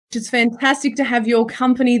It's fantastic to have your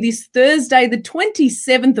company this Thursday, the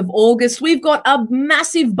 27th of August. We've got a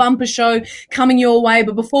massive bumper show coming your way.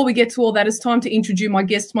 But before we get to all that, it's time to introduce my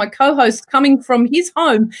guest, my co-host, coming from his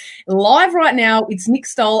home live right now. It's Nick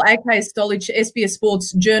Stoll, aka Stollich, SBS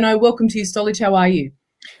Sports Journo. Welcome to you, Stollich. How are you?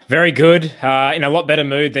 Very good. In a lot better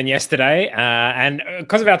mood than yesterday. And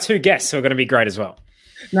because of our two guests who are going to be great as well.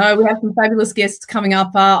 No, we have some fabulous guests coming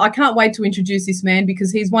up. I can't wait to introduce this man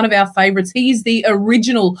because he's one of our favourites. He is the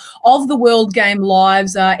original of the World Game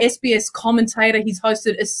Lives, SBS commentator. He's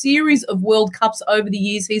hosted a series of World Cups over the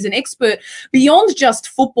years. He's an expert beyond just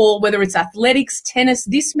football, whether it's athletics, tennis.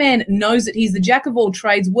 This man knows it. He's the jack of all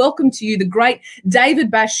trades. Welcome to you, the great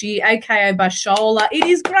David Basheer, a.k.a. Bashola. It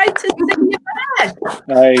is great to see you back.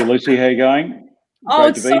 Hey, Lucy, how you going?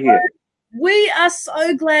 Great to be here. We are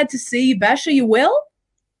so glad to see you, Bash. Are you well?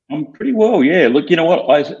 I'm pretty well, yeah. Look, you know what?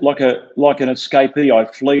 Like an escapee,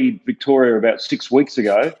 I fled Victoria about 6 weeks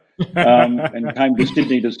ago and came to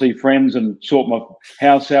Sydney to see friends and sort my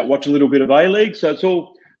house out, watch a little bit of A-League.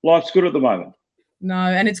 So life's good at the moment. No,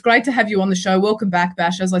 and it's great to have you on the show. Welcome back,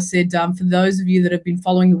 Bash. As I said, for those of you that have been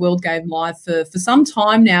following the World Game Live for some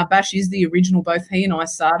time now, Bash is the original. Both he and I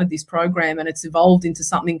started this program, and it's evolved into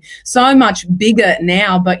something so much bigger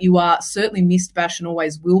now, but you are certainly missed, Bash, and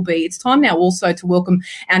always will be. It's time now also to welcome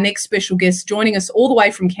our next special guest, joining us all the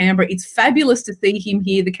way from Canberra. It's fabulous to see him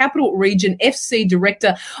here, the Capital Region FC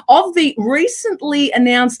Director of the recently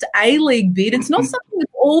announced A-League bid. It's not something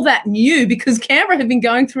that's all that new because Canberra have been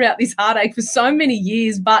going throughout this heartache for so many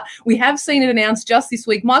years, but we have seen it announced just this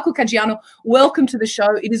week. Michael Caggiano, welcome to the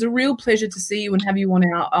show. It is a real pleasure to see you and have you on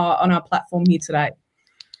our platform here today.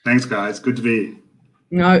 Thanks, guys. Good to be here.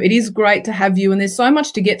 No, it is great to have you, and there's so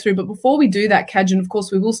much to get through. But before we do that, Kaj, and of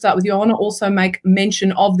course we will start with you, I want to also make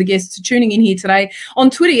mention of the guests tuning in here today. On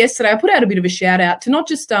Twitter yesterday, I put out a bit of a shout-out to not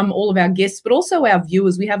just all of our guests, but also our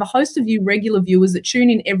viewers. We have a host of you regular viewers that tune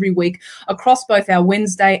in every week across both our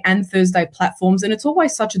Wednesday and Thursday platforms, and it's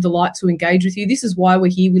always such a delight to engage with you. This is why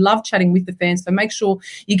we're here. We love chatting with the fans, so make sure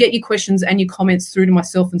you get your questions and your comments through to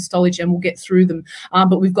myself and Stolich, and we'll get through them.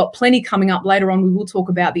 But we've got plenty coming up later on. We will talk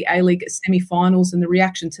about the A-League semi-finals and the reaction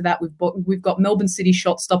to that. We've got Melbourne City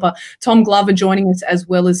shot stopper Tom Glover joining us, as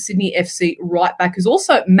well as Sydney FC right back, who's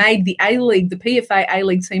also made the A-League, the PFA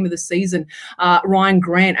A-League team of the season, Rhyan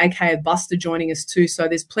Grant, aka Buster, joining us too. So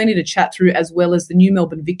there's plenty to chat through, as well as the new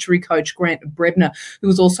Melbourne Victory coach, Grant Brebner, who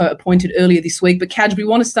was also appointed earlier this week. But Kaj, we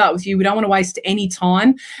want to start with you. We don't want to waste any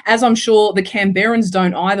time, as I'm sure the Canberrans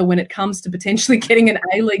don't either when it comes to potentially getting an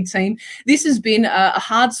A-League team. This has been a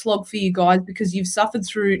hard slog for you guys because you've suffered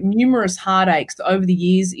through numerous heartaches over the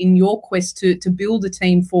years in your quest to build a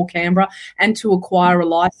team for Canberra and to acquire a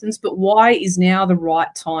licence. But why is now the right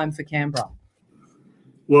time for Canberra?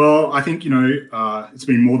 Well, I think, it's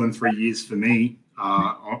been more than 3 years for me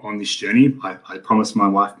on this journey. I promised my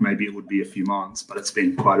wife maybe it would be a few months, but it's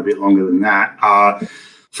been quite a bit longer than that.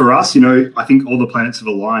 For us, I think all the planets have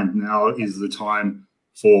aligned. Now is the time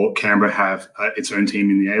for Canberra to have its own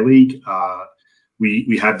team in the A-League.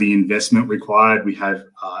 We have the investment required. We have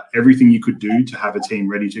everything you could do to have a team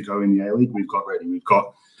ready to go in the A-League. We've got ready. We've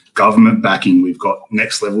got government backing. We've got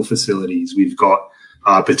next level facilities. We've got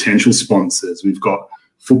potential sponsors. We've got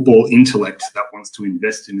football intellect that wants to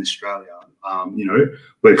invest in Australia.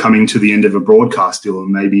 We're coming to the end of a broadcast deal,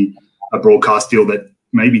 and maybe a broadcast deal that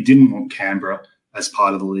maybe didn't want Canberra as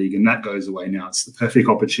part of the league, and that goes away now. It's the perfect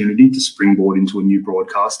opportunity to springboard into a new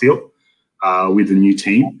broadcast deal with a new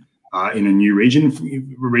team. In a new region,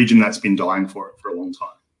 a region that's been dying for it for a long time.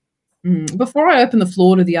 Before I open the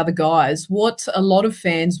floor to the other guys, what a lot of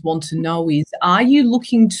fans want to know is, are you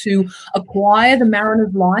looking to acquire the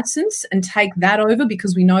Mariners licence and take that over?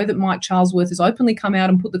 Because we know that Mike Charlesworth has openly come out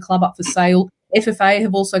and put the club up for sale. FFA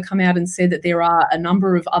have also come out and said that there are a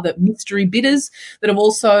number of other mystery bidders that have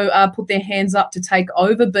also put their hands up to take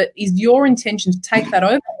over. But is your intention to take that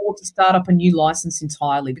over or to start up a new licence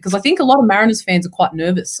entirely? Because I think a lot of Mariners fans are quite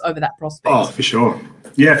nervous over that prospect. Oh, for sure.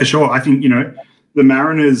 Yeah, for sure. I think, the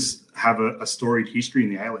Mariners have a storied history in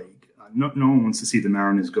the A-League. No one wants to see the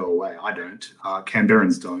Mariners go away. I don't.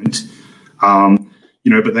 Canberrans don't.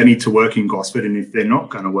 But they need to work in Gosford. And if they're not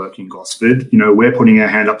going to work in Gosford, we're putting our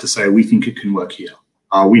hand up to say we think it can work here.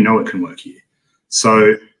 We know it can work here.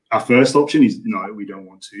 So our first option is no, we don't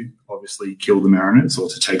want to obviously kill the Mariners or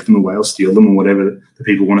to take them away or steal them or whatever the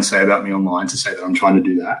people want to say about me online to say that I'm trying to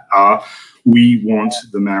do that. We want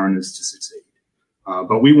the Mariners to succeed.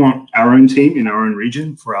 But we want our own team in our own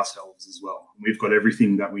region for ourselves as well. We've got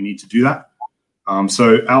everything that we need to do that.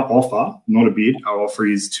 So our offer, not a bid, our offer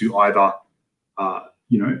is to either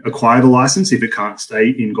acquire the license if it can't stay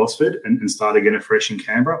in Gosford and start again afresh in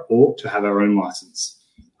Canberra, or to have our own license.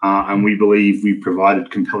 and we believe we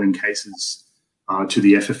provided compelling cases to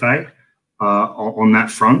the FFA on that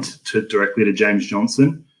front, directly to James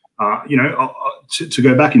Johnson. To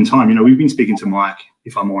go back in time, we've been speaking to Mike,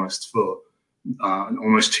 if I'm honest, for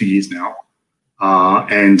almost 2 years now.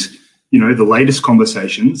 And the latest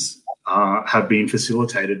conversations have been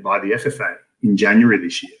facilitated by the FFA in January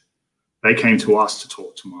this year. They came to us to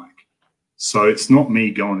talk to Mike. So it's not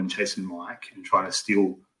me going and chasing Mike and trying to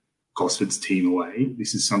steal Gosford's team away.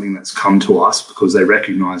 This is something that's come to us because they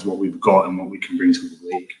recognise what we've got and what we can bring to the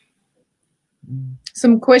league.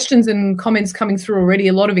 Some questions and comments coming through already.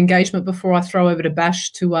 A lot of engagement before I throw over to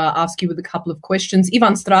Bash to ask you with a couple of questions.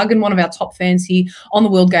 Ivan Stragan, one of our top fans here on the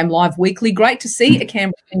World Game Live Weekly. Great to see a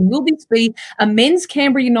Canberra team. Will this be a men's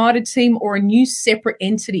Canberra United team or a new separate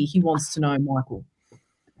entity? He wants to know, Michael.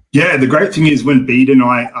 Yeah, the great thing is when Bede and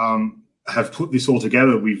I have put this all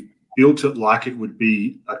together, we've built it like it would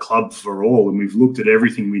be a club for all, and we've looked at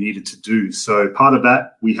everything we needed to do. So part of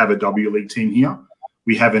that, we have a W League team here.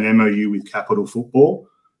 We have an MOU with Capital Football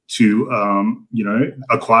to,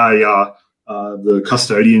 acquire the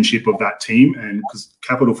custodianship of that team. And because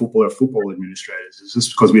Capital Football are football administrators, it's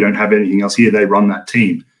just because we don't have anything else here, they run that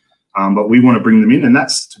team. But we want to bring them in. And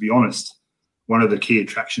that's, to be honest, one of the key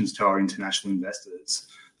attractions to our international investors.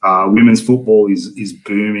 Women's football is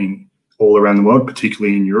booming all around the world,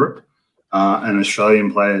 particularly in Europe. And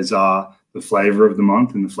Australian players are the flavour of the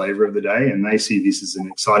month and the flavour of the day. And they see this as an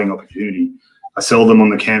exciting opportunity. I sell them on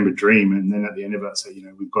the Canberra Dream, and then at the end of it, I say,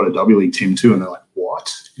 we've got a W League team too, and they're like, what?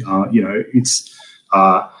 It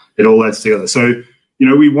all adds together. So,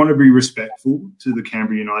 we want to be respectful to the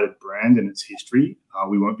Canberra United brand and its history.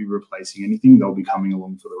 We won't be replacing anything. They'll be coming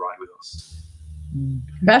along for the ride with us.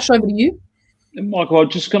 Bash, over to you. Michael, I'm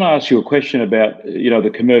just going to ask you a question about,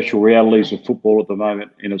 the commercial realities of football at the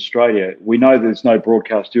moment in Australia. We know there's no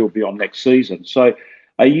broadcast deal beyond next season. So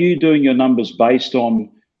are you doing your numbers based on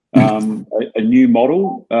a new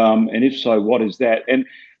model? And if so, what is that?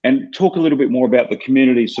 And talk a little bit more about the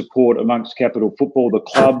community support amongst Capital Football, the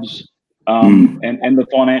clubs, and the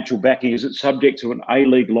financial backing. Is it subject to an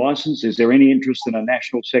A-League licence? Is there any interest in a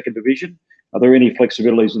national second division? Are there any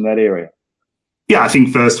flexibilities in that area? Yeah, I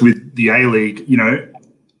think first with the A-League,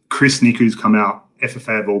 Chris Nick, who's come out,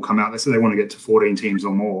 FFA have all come out. They say they want to get to 14 teams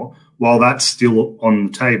or more. While that's still on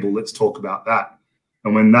the table, let's talk about that.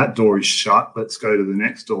 And when that door is shut, let's go to the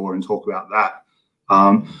next door and talk about that.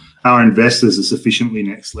 Our investors are sufficiently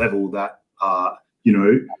next level that,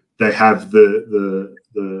 they have the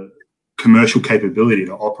commercial capability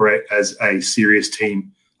to operate as a serious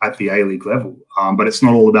team at the A-League level. But it's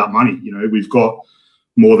not all about money. We've got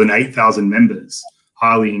more than 8,000 members,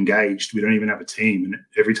 highly engaged. We don't even have a team. And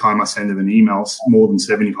every time I send them an email, more than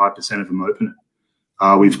 75% of them open it.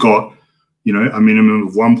 We've got a minimum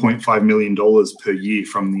of $1.5 million per year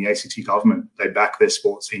from the ACT government. They back their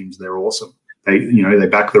sports teams. They're awesome. They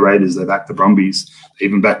back the Raiders. They back the Brumbies. They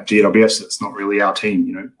even back GWS. It's not really our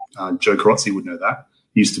team. Joe Carozzi would know that.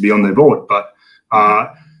 He used to be on their board. But,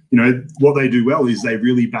 what they do well is they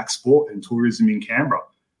really back sport and tourism in Canberra.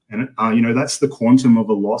 And, that's the quantum of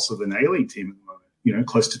a loss of an A-League team at the moment,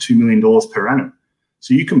 close to $2 million per annum.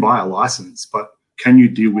 So you can buy a license, but can you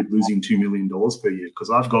deal with losing $2 million per year? Because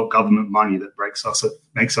I've got government money that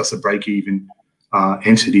makes us a break-even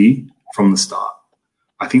entity from the start.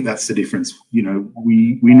 I think that's the difference.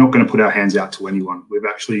 We're not going to put our hands out to anyone. We're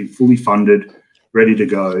actually fully funded, ready to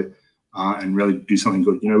go, and really do something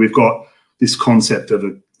good. We've got this concept of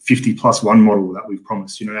a 50+1 model that we've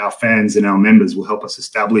promised. Our fans and our members will help us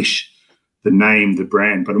establish the name, the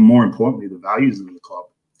brand, but more importantly, the values of the club.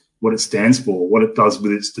 What it stands for, what it does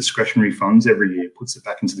with its discretionary funds every year, puts it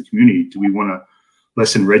back into the community. Do we want to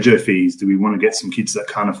lessen rego fees? Do we want to get some kids that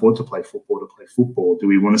can't afford to play football? Do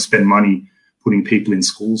we want to spend money putting people in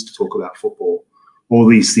schools to talk about football? All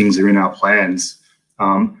these things are in our plans.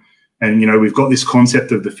 We've got this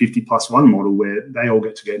concept of the 50+1 model where they all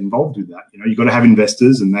get involved with that. You've got to have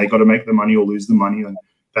investors and they got to make the money or lose the money. And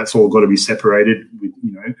that's all got to be separated with,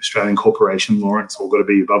 Australian corporation law. And it's all got to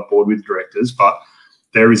be above board with directors. But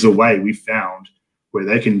there is a way we found where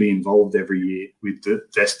they can be involved every year with the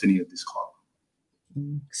destiny of this club.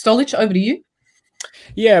 Stolich, over to you.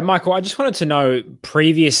 Yeah, Michael, I just wanted to know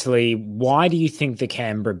previously, why do you think the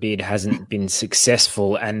Canberra bid hasn't been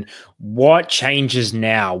successful, and what changes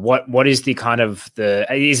now? What is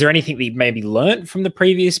is there anything that you maybe learnt from the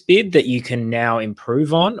previous bid that you can now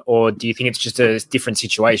improve on, or do you think it's just a different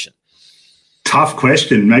situation? Tough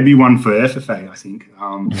question. Maybe one for FFA, I think.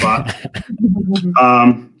 I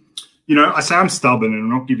say I'm stubborn and I'm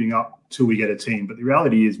not giving up till we get a team, but the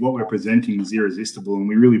reality is what we're presenting is irresistible and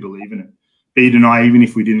we really believe in it. Bede and I, even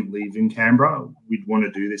if we didn't live in Canberra, we'd want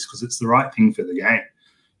to do this because it's the right thing for the game.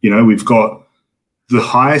 We've got the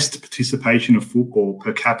highest participation of football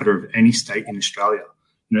per capita of any state in Australia.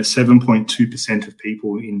 7.2% of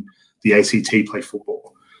people in the ACT play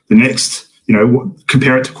football. The next,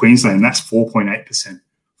 compare it to Queensland, that's 4.8%,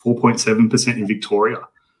 4.7% in Victoria.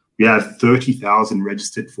 We have 30,000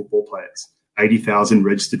 registered football players, 80,000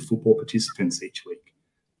 registered football participants each week.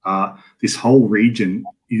 This whole region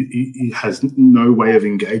it has no way of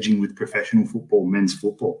engaging with professional football, men's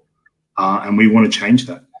football, and we want to change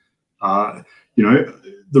that.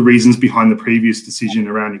 The reasons behind the previous decision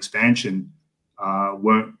around expansion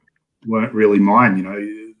weren't really mine.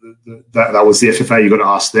 That was the FFA. You got to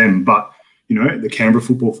ask them. But the Canberra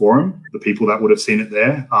Football Forum, the people that would have seen it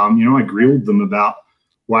there, I grilled them about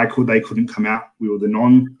why they couldn't come out. We were the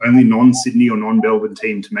only non-Sydney or non-Melbourne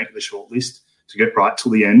team to make the shortlist to get right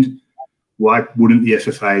till the end. Why wouldn't the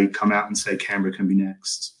FFA come out and say Canberra can be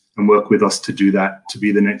next and work with us to do that, to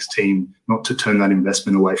be the next team, not to turn that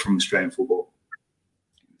investment away from Australian football?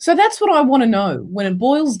 So that's what I want to know when it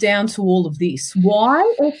boils down to all of this. Why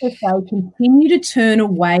FFA continue to turn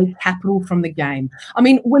away capital from the game? I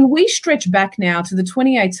mean, when we stretch back now to the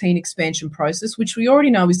 2018 expansion process, which we already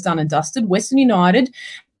know is done and dusted, Western United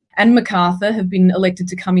and Macarthur have been elected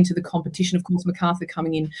to come into the competition. Of course, Macarthur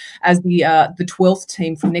coming in as the 12th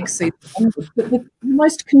team for next season. But the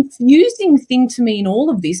most confusing thing to me in all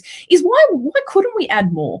of this is why couldn't we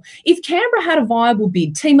add more? If Canberra had a viable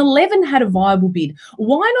bid, Team 11 had a viable bid,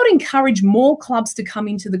 why not encourage more clubs to come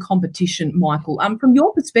into the competition, Michael? From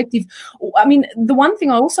your perspective, I mean, the one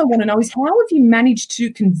thing I also want to know is how have you managed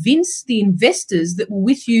to convince the investors that were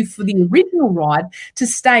with you for the original ride to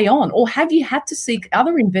stay on? Or have you had to seek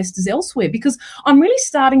other investors elsewhere? Because I'm really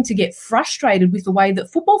starting to get frustrated with the way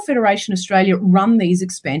that Football Federation Australia run these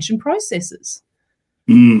expansion processes.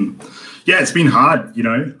 Yeah, it's been hard.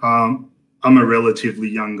 I'm a relatively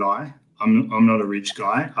young guy. I'm not a rich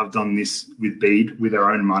guy. I've done this with Bede with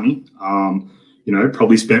our own money.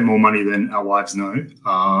 Probably spent more money than our wives know,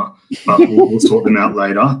 but we'll sort them out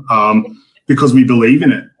later because we believe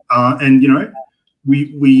in it.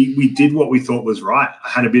 We did what we thought was right. I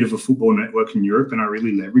had a bit of a football network in Europe and I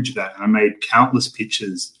really leveraged that. And I made countless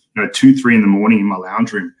pitches, 2, 3 in the morning in my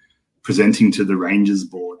lounge room presenting to the Rangers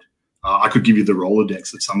board. I could give you the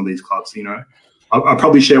Rolodex at some of these clubs, I'll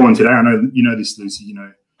probably share one today. I know you know this, Lucy,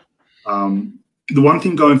 the one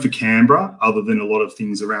thing going for Canberra, other than a lot of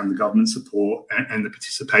things around the government support and the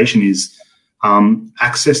participation is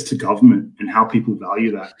access to government and how people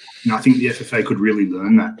value that. I think the FFA could really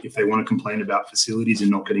learn that. If they want to complain about facilities and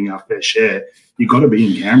not getting our fair share, you've got to be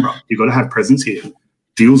in Canberra. You've got to have presence here.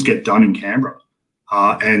 Deals get done in Canberra.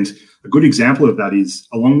 And a good example of that is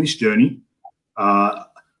along this journey,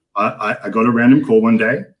 I got a random call one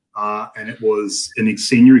day and it was a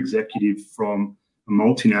senior executive from a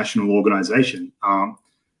multinational organization.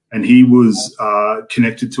 And he was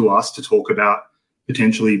connected to us to talk about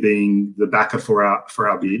potentially being the backer for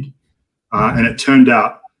our bid. And it turned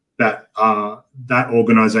out that that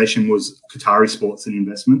organization was Qatari Sports and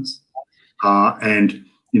Investments. And,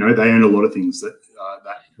 they own a lot of things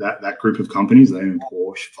that group of companies. They own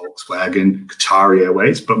Porsche, Volkswagen, Qatari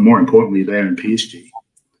Airways, but more importantly, they own PSG.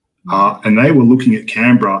 And they were looking at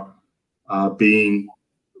Canberra being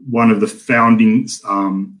one of the founding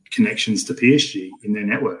connections to PSG in their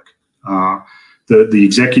network. The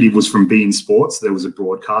executive was from beIN Sports. There was a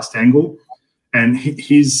broadcast angle. And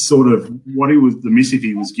his sort of the missive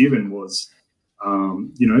he was given was,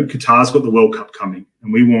 Qatar's got the World Cup coming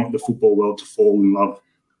and we want the football world to fall in love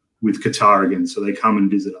with Qatar again. So they come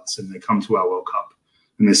and visit us and they come to our World Cup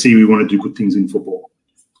and they see we want to do good things in football.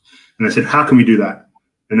 And they said, how can we do that?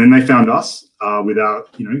 And then they found us with our,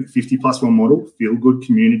 50+1 model, feel-good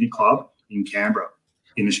community club in Canberra,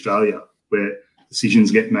 in Australia, where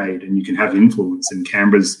decisions get made and you can have influence. And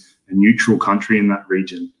Canberra's a neutral country in that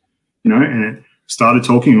region, and it started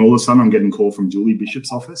talking. And all of a sudden I'm getting a call from Julie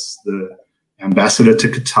Bishop's office, the ambassador to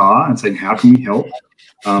Qatar, and saying, how can we help?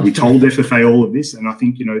 We told FFA all of this. And I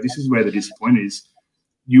think, this is where the disappointment is.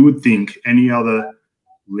 You would think any other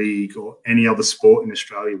league or any other sport in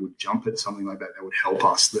Australia would jump at something like that. That would help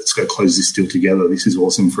us. Let's go close this deal together. This is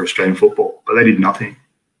awesome for Australian football. But they did nothing.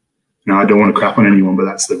 I don't want to crap on anyone, but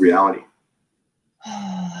that's the reality.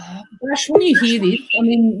 Bash, when you hear this, I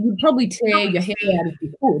mean, you'd probably tear your hair out if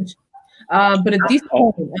you could. But at this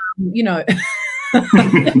point,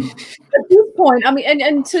 At this point, I mean,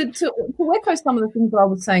 and to echo some of the things that I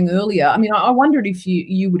was saying earlier, I mean, I wondered if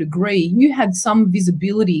you would agree. You had some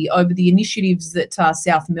visibility over the initiatives that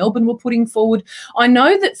South Melbourne were putting forward. I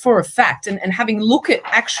know that for a fact, and having looked at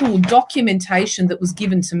actual documentation that was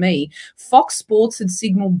given to me, Fox Sports had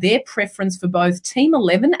signalled their preference for both Team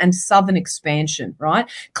 11 and Southern expansion, right?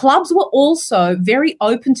 Clubs were also very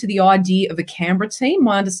open to the idea of a Canberra team.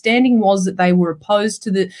 My understanding was that they were opposed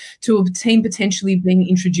to a team potentially being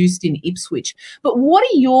introduced in Ipswich. But what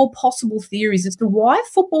are your possible theories as to why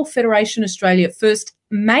Football Federation Australia first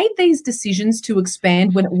made these decisions to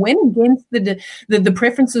expand when it went against the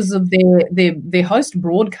preferences of their host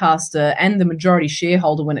broadcaster and the majority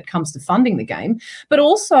shareholder when it comes to funding the game, but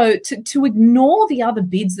also to ignore the other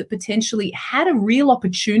bids that potentially had a real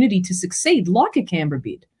opportunity to succeed, like a Canberra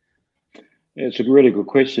bid? Yeah, it's a really good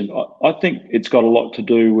question. I think it's got a lot to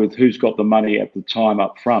do with who's got the money at the time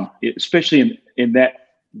up front, especially in that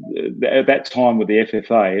at that time with the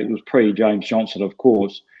FFA. It was pre-James Johnson, of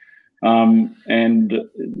course. And,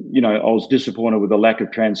 you know, I was disappointed with the lack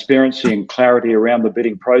of transparency and clarity around the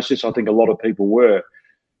bidding process. I think a lot of people were.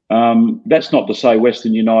 That's not to say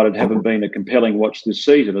Western United haven't been a compelling watch this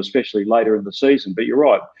season, especially later in the season. But you're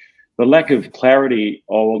right. The lack of clarity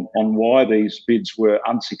on why these bids were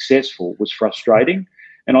unsuccessful was frustrating.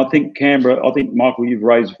 And I think Michael, you've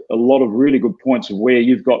raised a lot of really good points of where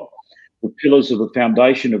you've got the pillars of the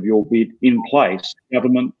foundation of your bid in place.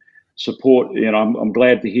 Government support, you know, I'm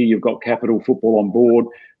glad to hear you've got Capital Football on board,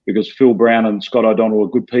 because Phil Brown and Scott O'Donnell are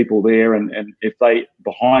good people there. And if they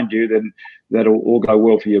behind you, then that'll all go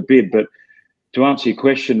well for your bid. But to answer your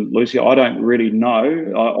question, Lucy, I don't really know.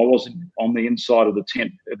 I wasn't on the inside of the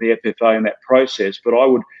tent of the FFA in that process, but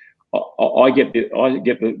I get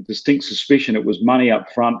the distinct suspicion it was money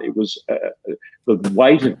up front. It was the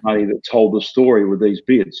weight of money that told the story with these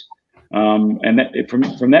bids. And that,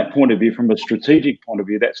 from that point of view, from a strategic point of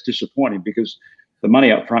view, that's disappointing, because the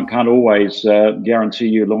money up front can't always guarantee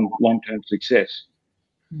you long-term success.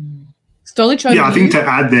 Stoll, yeah, I think to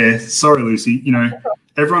add there, sorry, Lucy, you know,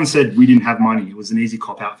 everyone said we didn't have money. It was an easy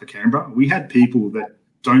cop-out for Canberra. We had people that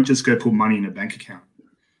don't just go put money in a bank account.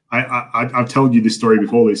 I've told you this story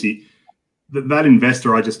before, Lucy. That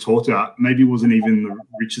investor I just talked about maybe wasn't even the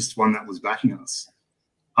richest one that was backing us.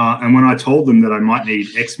 And when I told them that I might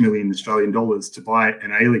need X million Australian dollars to buy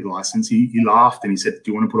an A-League license, he laughed and he said,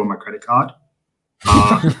 "Do you want to put on my credit card?"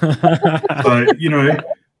 So, you know,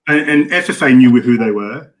 and FFA knew who they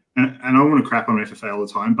were. And I want to crap on FFA all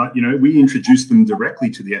the time, but, you know, we introduced them directly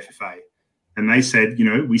to the FFA. And they said, you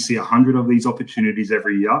know, we see 100 of these opportunities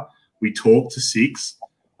every year. We talk to 6.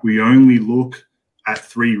 We only look at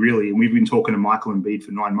 3, really. And we've been talking to Michael and Bede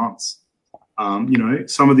for 9 months. You know,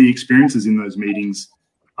 some of the experiences in those meetings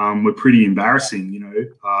were pretty embarrassing. You know,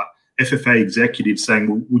 FFA executives saying,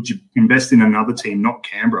 well, would you invest in another team, not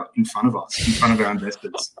Canberra, in front of us, in front of our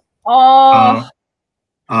investors?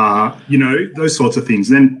 You know, those sorts of things.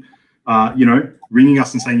 Then, you know, ringing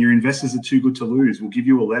us and saying your investors are too good to lose. We'll give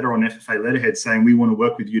you a letter on FFA letterhead saying we want to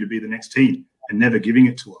work with you to be the next team, and never giving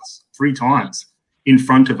it to us 3 times in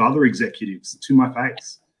front of other executives to my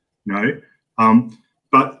face. You know,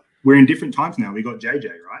 but we're in different times now. We got JJ,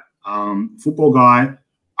 right? Football guy,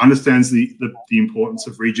 understands the importance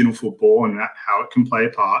of regional football and how it can play a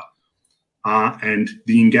part. And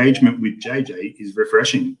the engagement with JJ is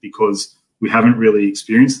refreshing, because we haven't really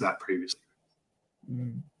experienced that previously.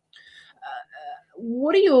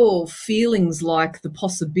 What are your feelings like the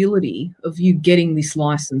possibility of you getting this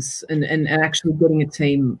license and actually getting a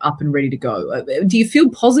team up and ready to go? Do you feel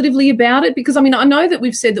positively about it? Because, I mean, I know that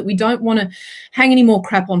we've said that we don't want to hang any more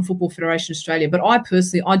crap on Football Federation Australia, but I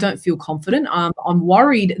personally, I don't feel confident. I'm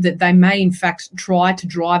worried that they may, in fact, try to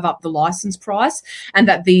drive up the license price, and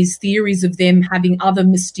that these theories of them having other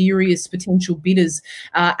mysterious potential bidders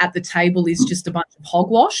at the table is just a bunch of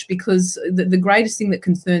hogwash. Because the greatest thing that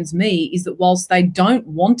concerns me is that whilst they don't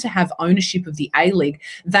want to have ownership of the A-League,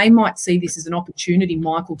 they might see this as an opportunity,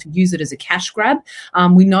 Michael, to use it as a cash grab.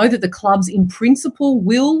 We know that the clubs in principle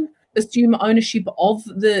will assume ownership of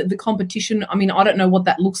the competition. I mean, I don't know what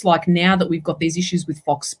that looks like now that we've got these issues with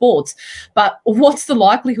Fox Sports, but what's the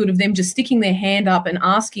likelihood of them just sticking their hand up and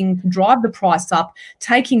asking to drive the price up,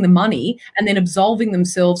 taking the money, and then absolving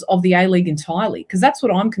themselves of the A-League entirely? Because that's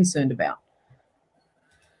what I'm concerned about.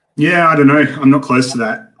 Yeah, I don't know. I'm not close to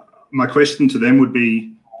that. My question to them would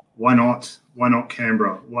be, why not? Why not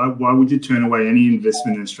Canberra? Why would you turn away any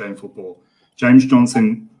investment in Australian football? James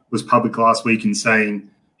Johnson was public last week in saying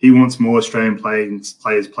he wants more Australian players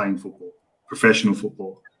playing football, professional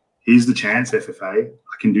football. Here's the chance, FFA.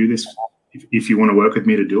 I can do this if you want to work with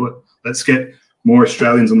me to do it. Let's get more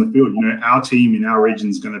Australians on the field. Our team in our region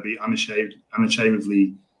is going to be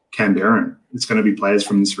unashamedly Canberran. It's going to be players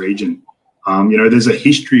from this region. There's a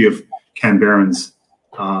history of Canberrans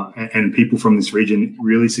and people from this region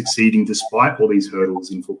really succeeding despite all these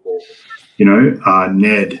hurdles in football.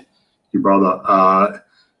 Ned, your brother,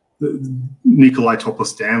 Nikolai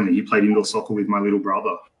Topor-Stanley, he played indoor soccer with my little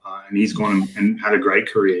brother, and he's gone and had a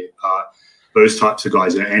great career. Those types of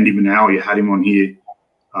guys. Andy Manow, you had him on here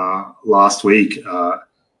last week. Tom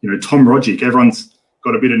Rodgick, everyone's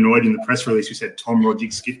got a bit annoyed in the press release. We said Tom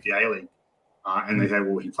Rodgick skipped the A-League. And they say,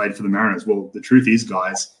 well, he played for the Mariners. Well, the truth is,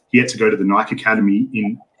 guys, he had to go to the Nike Academy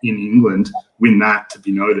in England, win that to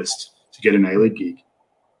be noticed, to get an A-League gig.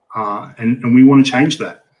 And we want to change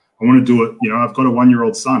that. I want to do it. I've got a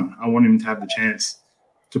 1-year-old son. I want him to have the chance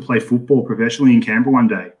to play football professionally in Canberra one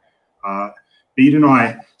day. Bede and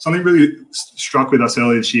I, something really struck with us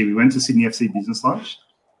earlier this year. We went to Sydney FC Business Lunch,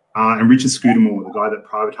 and Richard Scudamore, the guy that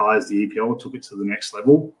privatised the EPL, took it to the next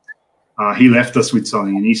level. He left us with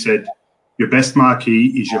something, and he said, your best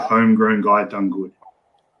marquee is your homegrown guy done good.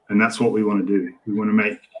 And that's what we want to do. We want to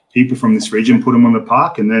make people from this region, put them on the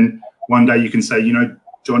park, and then one day you can say,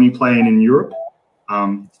 Johnny playing in Europe,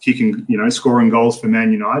 kicking, scoring goals for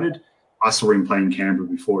Man United. I saw him playing Canberra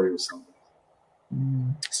before he was something.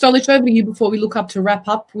 Stolich, over to you before we look up to wrap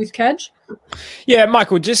up with Cag. Yeah,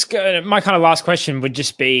 Michael, just my kind of last question would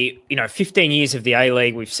just be, 15 years of the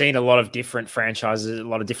A-League, we've seen a lot of different franchises, a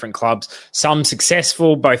lot of different clubs, some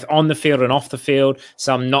successful both on the field and off the field,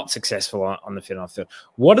 some not successful on the field and off the field.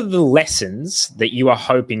 What are the lessons that you are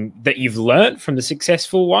hoping that you've learned from the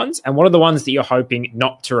successful ones, and what are the ones that you're hoping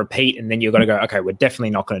not to repeat, and then you're going to go, okay, we're definitely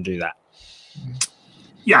not going to do that?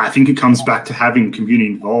 Yeah, I think it comes back to having community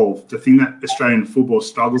involved. The thing that Australian football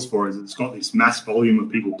struggles for is it's got this mass volume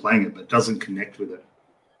of people playing it but doesn't connect with it.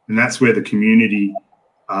 And that's where the community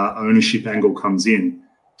ownership angle comes in,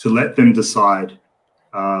 to let them decide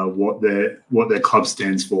what their club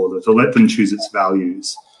stands for, to let them choose its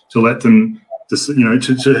values, to let them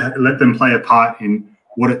to let them play a part in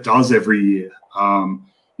what it does every year.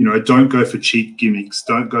 Don't go for cheap gimmicks.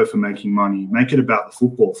 Don't go for making money. Make it about the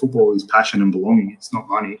football. Football is passion and belonging. It's not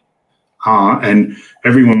money. And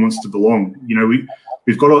everyone wants to belong.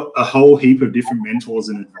 We've got a whole heap of different mentors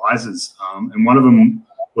and advisors. And one of them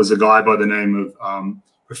was a guy by the name of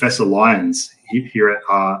Professor Lyons here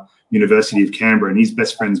at University of Canberra, and he's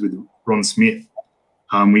best friends with Ron Smith.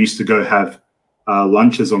 We used to go have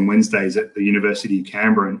lunches on Wednesdays at the University of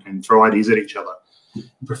Canberra and throw ideas at each other.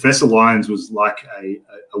 Professor Lyons was like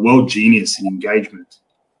a world genius in engagement.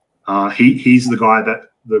 He's the guy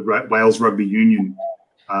that the Wales Rugby Union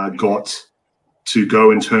got to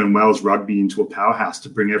go and turn Wales Rugby into a powerhouse to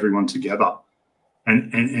bring everyone together.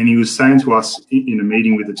 And he was saying to us in a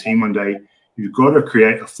meeting with the team one day, you've got to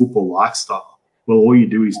create a football lifestyle. Well, all you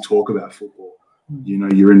do is talk about football.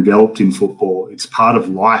 You're enveloped in football. It's part of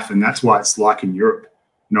life, and that's why it's like in Europe.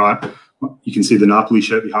 You can see the Napoli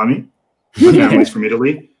shirt behind me. My family's from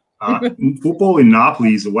Italy. Football in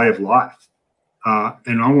Napoli is a way of life.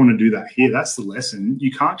 And I want to do that here. That's the lesson.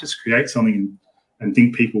 You can't just create something and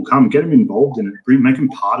think people come. Get them involved in it. Make them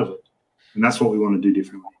part of it. And that's what we want to do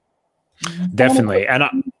differently. Definitely. And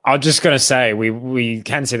I was just going to say, we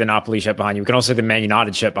can see the Napoli shirt behind you. We can also see the Man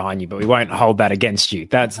United shirt behind you, but we won't hold that against you.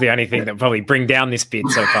 That's the only thing that will probably bring down this bid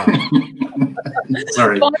so far.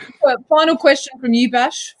 Sorry. Final question from you,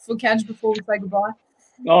 Bash, for Cag before we say goodbye.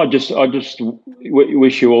 I just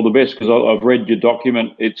wish you all the best, because I've read your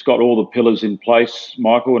document. It's got all the pillars in place,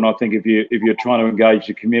 Michael, and I think if you're trying to engage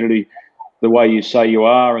the community the way you say you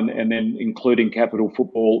are, and then including capital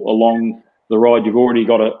football along the ride, you've already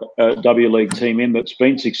got a W League team in that's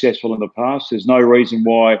been successful in the past. There's no reason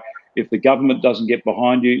why, if the government doesn't get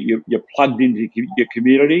behind you, you're plugged into your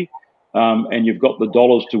community, and you've got the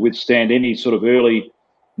dollars to withstand any sort of early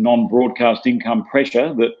non-broadcast income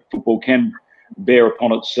pressure that football can bear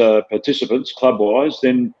upon its participants club-wise,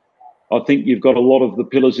 then I think you've got a lot of the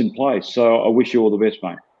pillars in place. So I wish you all the best,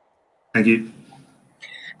 mate. Thank you.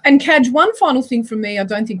 And Cag, one final thing from me I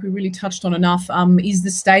don't think we really touched on enough is the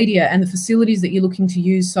stadia and the facilities that you're looking to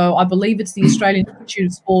use. So I believe it's the Australian Institute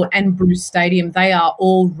of Sport and Bruce Stadium. They are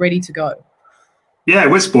all ready to go. Yeah,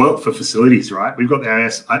 we're spoilt for facilities, right? We've got the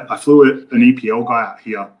AS. I flew an EPL guy out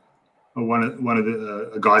here, one of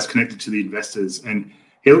the guys connected to the investors, and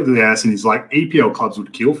he looked at the ass and he's like, EPL clubs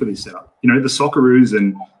would kill for this setup. The Socceroos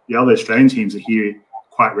and the other Australian teams are here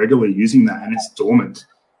quite regularly using that, and it's dormant.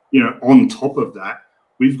 On top of that,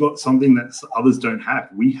 we've got something that others don't have.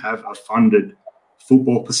 We have a funded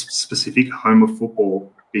football-specific home of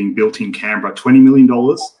football being built in Canberra. $20 million,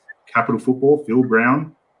 capital football, Phil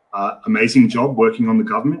Brown, amazing job working on the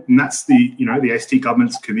government, and that's the AST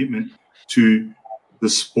government's commitment to the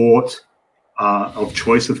sport of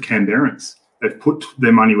choice of Canberrans. They've put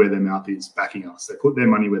their money where their mouth is, backing us. They put their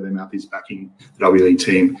money where their mouth is, backing the WA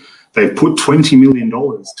team. They've put $20 million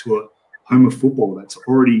to a home of football that's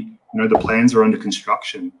already, the plans are under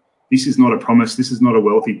construction. This is not a promise. This is not a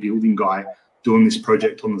wealthy building guy doing this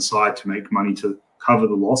project on the side to make money to cover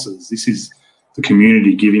the losses. This is the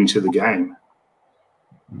community giving to the game.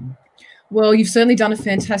 Well, you've certainly done a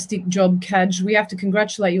fantastic job, Cag. We have to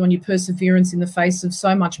congratulate you on your perseverance in the face of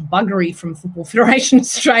so much buggery from Football Federation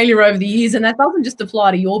Australia over the years. And that doesn't just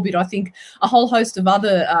apply to your bid. I think a whole host of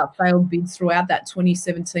other failed bids throughout that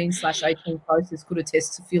 2017/18 process could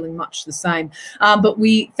attest to feeling much the same. But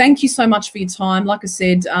we thank you so much for your time. Like I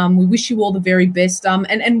said, we wish you all the very best.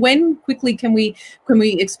 And when quickly can we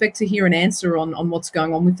expect to hear an answer on what's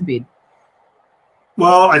going on with the bid?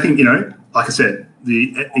 Well, I think, like I said,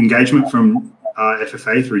 the engagement from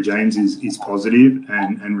FFA through James is positive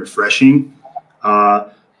and refreshing.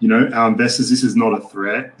 Our investors, this is not a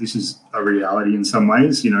threat. This is a reality in some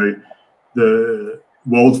ways. The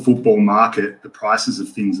world football market, the prices of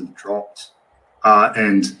things have dropped,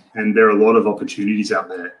 and there are a lot of opportunities out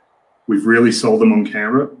there. We've really sold them on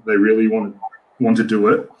camera. They really want to do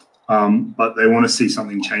it, but they want to see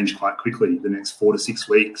something change quite quickly, the next 4 to 6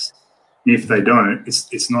 weeks. If they don't,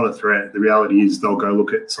 it's not a threat. The reality is they'll go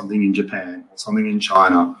look at something in Japan or something in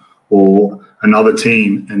China or another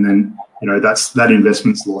team, and then that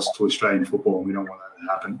investment's lost to Australian football, and we don't want that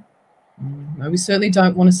to happen. No, we certainly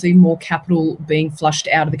don't want to see more capital being flushed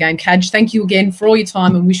out of the game. Cag, thank you again for all your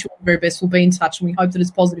time, and wish you all the very best. We'll be in touch, and we hope that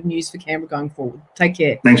it's positive news for Canberra going forward. Take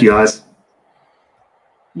care. Thank you, guys.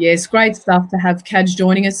 Yes, great stuff to have Cag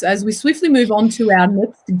joining us as we swiftly move on to our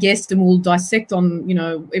next guest, and we'll dissect on,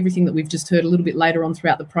 everything that we've just heard a little bit later on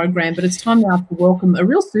throughout the program. But it's time now to welcome a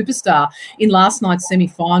real superstar in last night's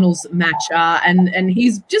semi-finals match. And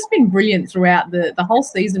he's just been brilliant throughout the whole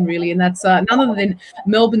season, really. And that's none other than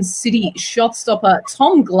Melbourne City shot stopper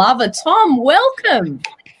Tom Glover. Tom, welcome.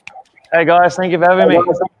 Hey, guys. Thank you for having me.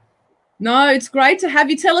 No, it's great to have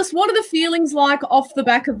you. Tell us, what are the feelings like off the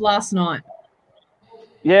back of last night?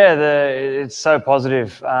 Yeah, it's so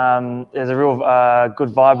positive. There's a real good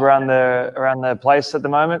vibe around the place at the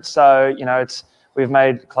moment. So we've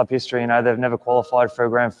made club history. They've never qualified for a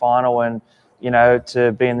grand final, and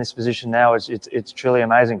to be in this position now it's truly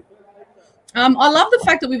amazing. I love the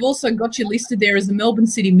fact that we've also got you listed there as a Melbourne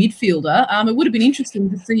City midfielder. It would have been interesting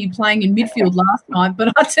to see you playing in midfield last night,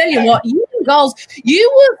 but I tell you what, you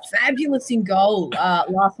were fabulous in goal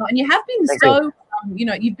last night, and you have been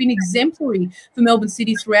you've been exemplary for Melbourne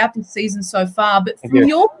City throughout the season so far. But from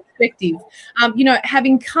your perspective,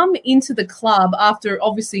 having come into the club after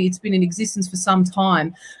obviously it's been in existence for some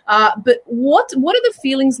time, but what are the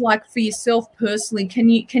feelings like for yourself personally? Can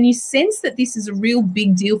you sense that this is a real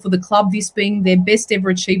big deal for the club, this being their best ever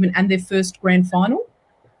achievement and their first grand final?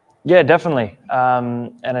 Yeah, definitely.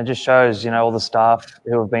 And it just shows, all the staff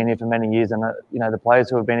who have been here for many years and, the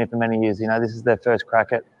players who have been here for many years, this is their first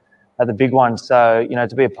crack at the big one. So,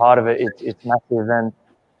 to be a part of it, it's massive. And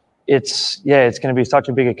it's going to be such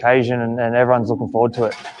a big occasion and everyone's looking forward to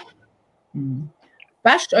it.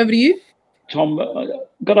 Bash, over to you. Tom, I've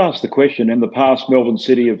got to ask the question. In the past, Melbourne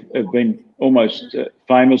City have been almost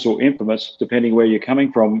famous or infamous, depending where you're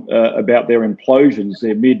coming from, about their implosions,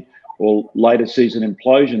 their mid or later season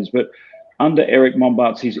implosions. But under Eric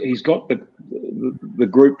Mombarts, he's got the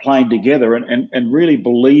group playing together and really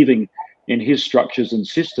believing in his structures and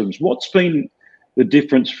systems. What's been the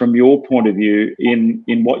difference from your point of view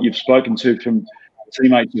in what you've spoken to from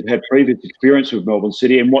teammates who've had previous experience with Melbourne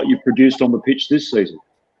City and what you've produced on the pitch this season?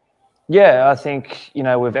 Yeah, I think,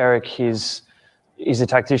 with Eric, he's a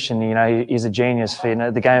tactician, he's a genius.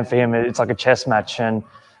 The game for him, it's like a chess match. And,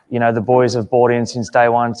 the boys have bought in since day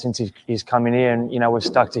one, since he's come in here, and, we've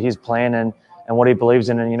stuck to his plan and what he believes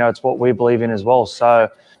in. And, it's what we believe in as well. So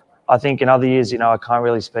I think in other years, I can't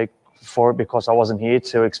really speak for it because I wasn't here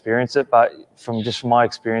to experience it. But from my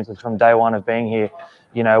experience and from day one of being here,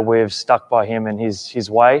 we've stuck by him and his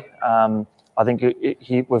way. I think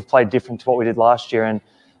we've played different to what we did last year. And,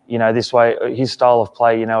 this way, his style of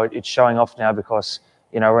play, it's showing off now because,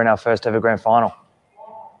 we're in our first ever grand final.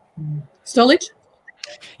 Stolich?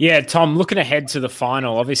 Yeah, Tom, looking ahead to the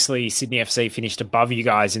final, obviously Sydney FC finished above you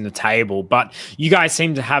guys in the table, but you guys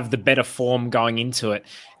seem to have the better form going into it.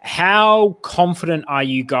 How confident are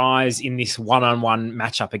you guys in this one-on-one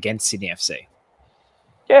matchup against Sydney FC?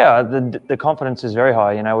 Yeah, the confidence is very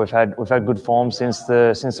high. We've had good form since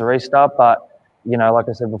the restart, but like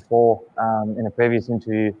I said before in a previous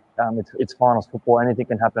interview, it's finals football. Anything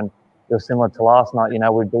can happen. it was similar to last night.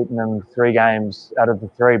 We'd beaten them 3 games out of the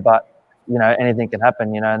 3, but anything can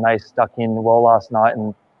happen. And they stuck in well last night,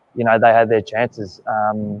 and they had their chances.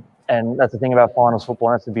 And that's the thing about finals football,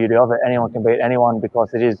 and that's the beauty of it. Anyone can beat anyone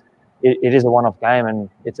because it is a one-off game, and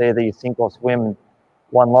it's either you sink or swim.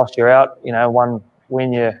 One loss, you're out. One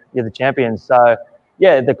win, you're the champions. So,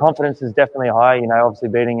 yeah, the confidence is definitely high. Obviously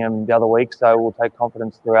beating them the other week, so we'll take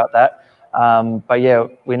confidence throughout that. But yeah,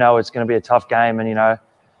 we know it's going to be a tough game, and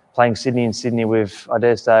playing Sydney in Sydney with, I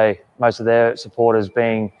dare say, most of their supporters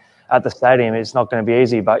being at the stadium, it's not going to be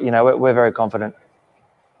easy. But we're very confident.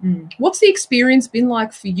 What's the experience been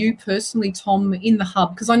like for you personally, Tom, in the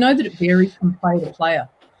hub? Because I know that it varies from player to player.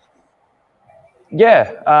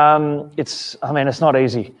 Yeah, it's not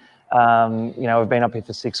easy. We've been up here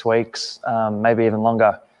for 6 weeks, maybe even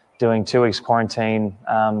longer, doing 2 weeks quarantine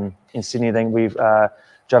in Sydney. Then we've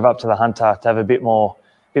drove up to the Hunter to have a bit more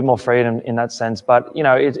freedom in that sense. But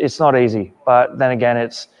it's not easy. But then again,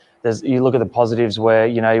 you look at the positives where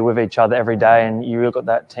you're with each other every day, and you look at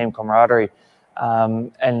that team camaraderie.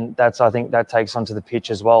 And I think that takes onto the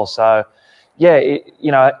pitch as well. So, yeah,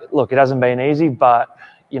 look, it hasn't been easy, but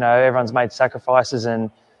everyone's made sacrifices, and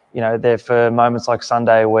they're for moments like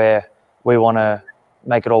Sunday where we want to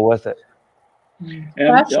make it all worth it.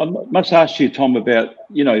 And I must ask you, Tom, about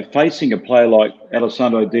facing a player like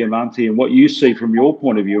Alessandro Diamanti and what you see from your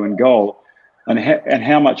point of view in goal, and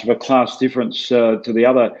how much of a class difference to the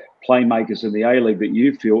other playmakers in the A-League that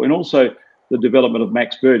you feel, and also the development of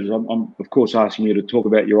Max Burgess. I'm of course asking you to talk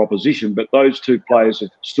about your opposition, but those 2 players have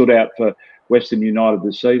stood out for Western United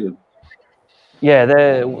this season. Yeah,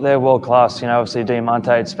 they're world class. Obviously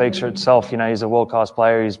Diamante, it speaks for itself. He's a world class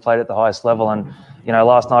player. He's played at the highest level, and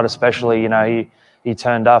last night especially, he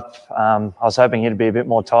turned up. I was hoping he'd be a bit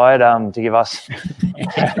more tired to give us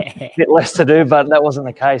a bit less to do, but that wasn't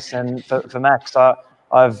the case. And for Max,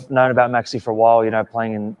 I've known about Maxi for a while.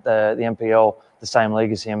 Playing in the NPL, the same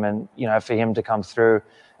league as him, and for him to come through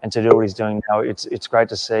and to do what he's doing now, it's great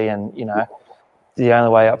to see. And the only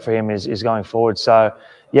way up for him is going forward. So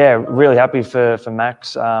yeah, really happy for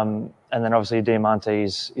Max. And then obviously Diamante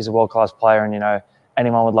is a world class player, and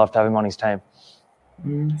anyone would love to have him on his team.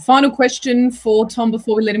 Final question for Tom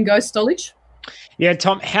before we let him go, Stolich. Yeah,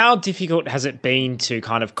 Tom, how difficult has it been to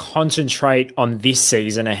kind of concentrate on this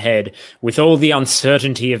season ahead with all the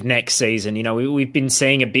uncertainty of next season? We've been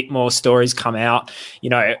seeing a bit more stories come out.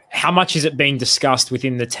 How much is it being discussed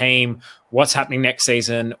within the team? What's happening next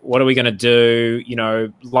season? What are we going to do?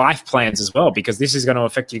 Life plans as well, because this is going to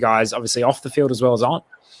affect you guys obviously off the field as well as on.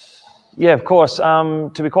 Yeah, of course.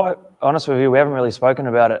 To be quite honest with you, we haven't really spoken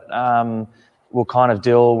about it. We'll kind of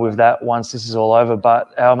deal with that once this is all over.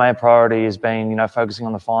 But our main priority has been, focusing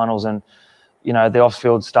on the finals and, the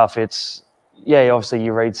off-field stuff. It's, yeah, obviously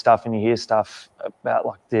you read stuff and you hear stuff about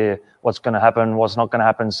like what's going to happen, what's not going to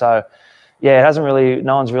happen. So, yeah,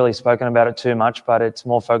 no one's really spoken about it too much, but it's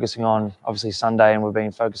more focusing on obviously Sunday, and we've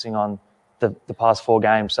been focusing on the past 4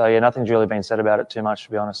 games. So, yeah, nothing's really been said about it too much,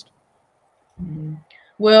 to be honest.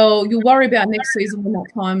 Well, you'll worry about next season when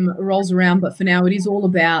that time rolls around, but for now it is all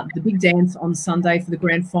about the big dance on Sunday for the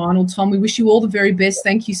grand final. Tom, we wish you all the very best.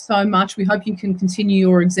 Thank you so much. We hope you can continue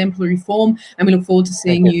your exemplary form, and we look forward to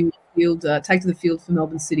seeing you take to the field for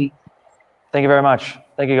Melbourne City. Thank you very much.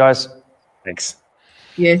 Thank you, guys. Thanks.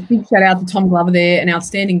 Yeah, big shout out to Tom Glover there, an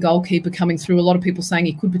outstanding goalkeeper coming through. A lot of people saying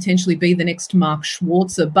he could potentially be the next Mark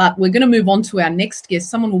Schwarzer. But we're going to move on to our next guest.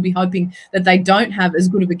 Someone will be hoping that they don't have as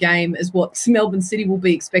good of a game as what Melbourne City will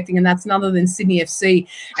be expecting, and that's none other than Sydney FC.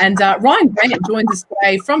 And Rhyan Bennett joins us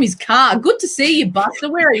today from his car. Good to see you,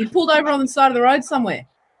 Buster. Where are you? Pulled over on the side of the road somewhere?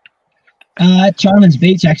 Charmans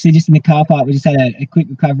Beach, actually, just in the car park. We just had a quick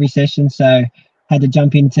recovery session, so had to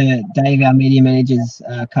jump into Dave, our media manager's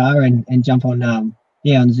car, and jump on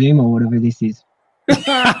on Zoom or whatever this is.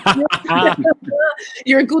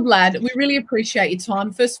 You're a good lad. We really appreciate your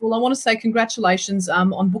time. First of all, I want to say congratulations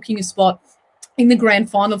on booking a spot in the grand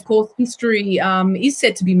final. Of course, history is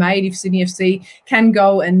set to be made if Sydney FC can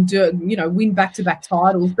go and win back-to-back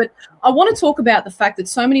titles. But I want to talk about the fact that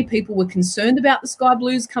so many people were concerned about the Sky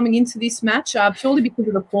Blues coming into this match purely because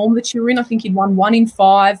of the form that you were in. I think you'd won 1 in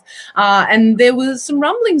 5. And there was some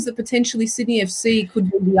rumblings that potentially Sydney FC could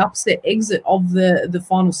be the upset exit of the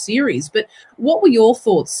final series. But what were your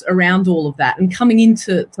thoughts around all of that and coming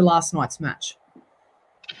into last night's match?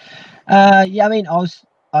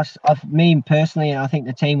 Me personally, I think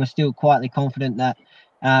the team was still quietly confident that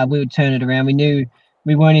we would turn it around. We knew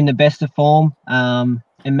we weren't in the best of form,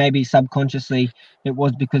 and maybe subconsciously it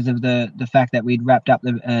was because of the fact that we'd wrapped up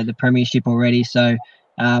the premiership already. So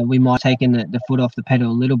we might have taken the foot off the pedal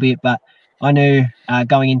a little bit, but I knew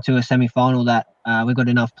going into a semi-final that we've got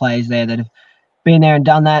enough players there that have been there and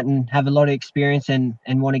done that and have a lot of experience and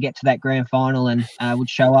want to get to that grand final and would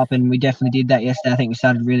show up. And we definitely did that yesterday. I think we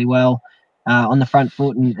started really well on the front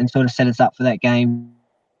foot and sort of set us up for that game.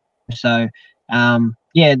 So,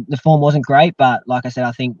 the form wasn't great, but like I said,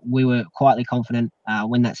 I think we were quietly confident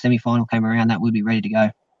when that semi-final came around that we'd be ready to go.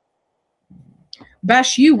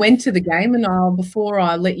 Bash, you went to the game, and before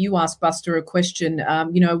I let you ask Buster a question,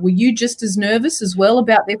 were you just as nervous as well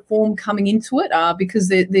about their form coming into it? Because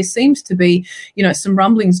there seems to be, some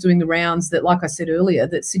rumblings doing the rounds that, like I said earlier,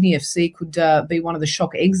 that Sydney FC could be one of the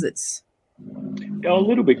shock exits. Yeah, a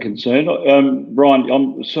little bit concerned. Ryan,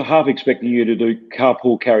 I'm so half expecting you to do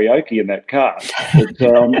carpool karaoke in that car. But,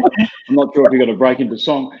 I'm not sure if you're going to break into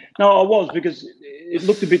song. No, I was, because it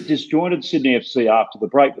looked a bit disjointed, Sydney FC, after the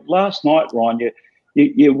break. But last night, Ryan,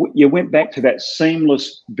 you went back to that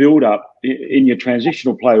seamless build-up in your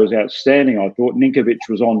transitional play was outstanding. I thought Ninkovic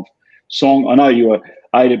was on song. I know you were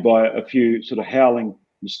aided by a few sort of howling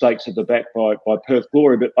mistakes at the back by Perth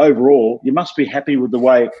Glory, but overall, you must be happy with the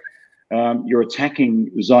way your attacking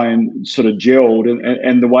zone sort of gelled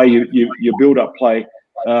and the way your build-up play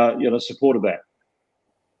supported that.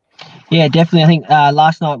 Yeah, definitely. I think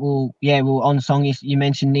last night we were on song. You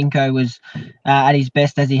mentioned Ninko was at his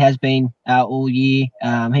best as he has been all year.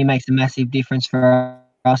 He makes a massive difference for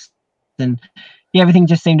us, and everything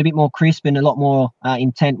just seemed a bit more crisp and a lot more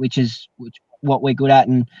intent, which what we're good at.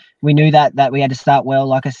 And we knew that we had to start well,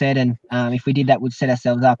 like I said, and if we did that, we'd set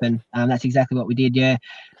ourselves up, and that's exactly what we did. Yeah,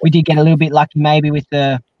 we did get a little bit lucky maybe with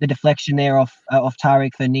the deflection there off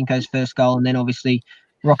Tariq for Ninko's first goal, and then obviously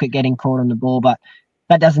Rocket getting caught on the ball, but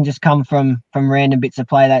that doesn't just come from random bits of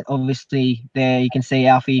play. That obviously there you can see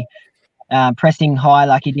Alfie pressing high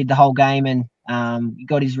like he did the whole game, and he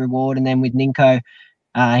got his reward. And then with Ninko,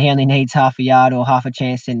 he only needs half a yard or half a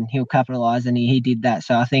chance and he'll capitalise, and he did that.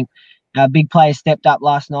 So I think big players stepped up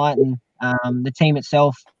last night, and the team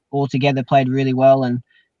itself all together played really well. And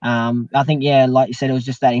I think, like you said, it was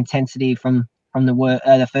just that intensity from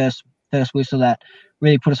the first whistle that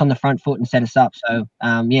really put us on the front foot and set us up. So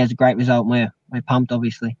it's a great result. We're pumped,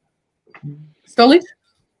 obviously. Stoll?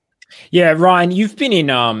 Yeah, Ryan, you've been in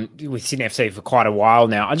with Sydney FC for quite a while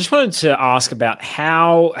now. I just wanted to ask about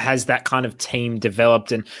how has that kind of team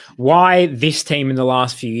developed and why this team in the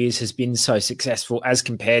last few years has been so successful as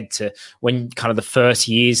compared to when kind of the first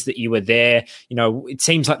years that you were there. It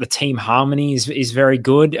seems like the team harmony is very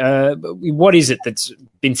good. What is it that's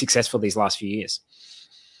been successful these last few years?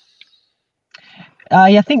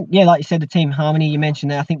 I think, like you said, the team harmony, you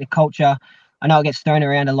mentioned that. I think the culture, I know it gets thrown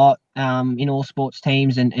around a lot in all sports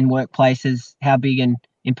teams and workplaces, how big and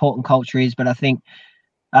important culture is. But I think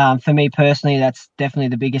for me personally, that's definitely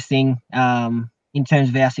the biggest thing in terms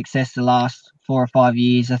of our success the last 4 or 5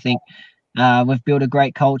 years. I think we've built a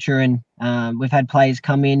great culture, and we've had players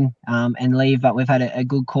come in and leave, but we've had a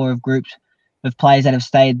good core of groups of players that have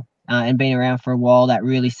stayed and been around for a while that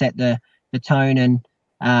really set the tone. And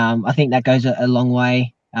I think that goes a long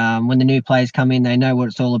way. When the new players come in, they know what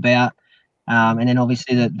it's all about. And then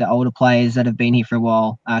obviously the older players that have been here for a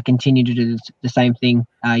while continue to do the same thing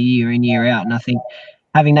year in, year out. And I think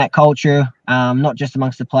having that culture, not just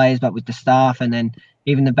amongst the players, but with the staff, and then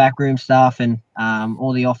even the backroom staff and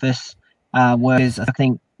all the office workers, I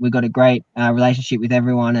think we've got a great relationship with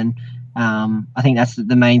everyone. And I think that's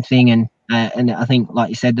the main thing. And I think, like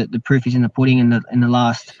you said, that the proof is in the pudding. In the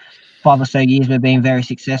last 5 or so years, we've been very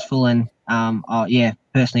successful. And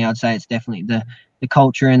personally, I'd say it's definitely the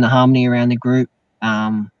culture and the harmony around the group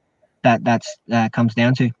that's comes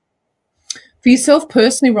down to. For yourself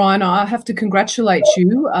personally, Ryan, I have to congratulate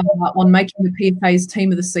you on making the PFA's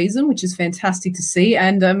team of the season, which is fantastic to see.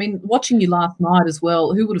 And I mean, watching you last night as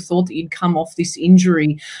well, who would have thought that you'd come off this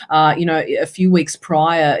injury, a few weeks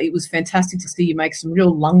prior? It was fantastic to see you make some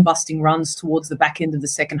real lung-busting runs towards the back end of the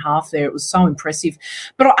second half there. It was so impressive.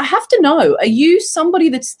 But I have to know, are you somebody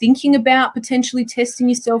that's thinking about potentially testing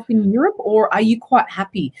yourself in Europe, or are you quite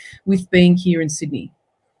happy with being here in Sydney?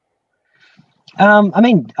 I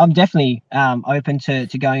mean, I'm definitely open to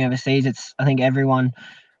going overseas. I think everyone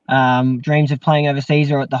dreams of playing overseas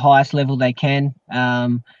or at the highest level they can.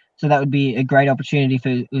 So that would be a great opportunity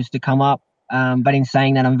for us to come up. But in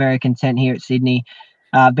saying that, I'm very content here at Sydney.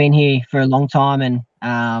 I've been here for a long time, and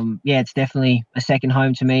it's definitely a second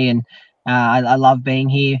home to me. And I love being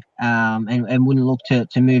here and wouldn't look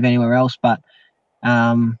to move anywhere else. But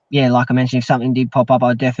like I mentioned, if something did pop up,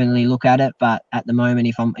 I'd definitely look at it. But at the moment,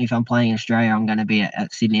 if I'm playing in Australia, I'm going to be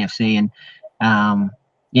at Sydney FC. And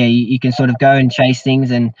you can sort of go and chase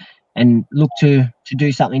things and look to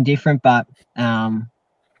do something different, but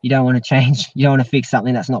you don't want to change. You don't want to fix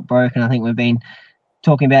something that's not broken. I think we've been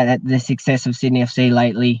talking about the success of Sydney FC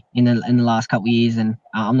lately in the last couple of years, and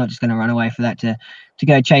I'm not just going to run away for that to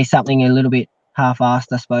go chase something a little bit half-assed,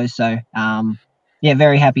 I suppose. So, yeah,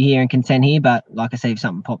 very happy here and content here. But like I said, if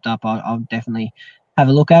something popped up, I'll definitely have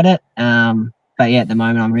a look at it. But yeah, at the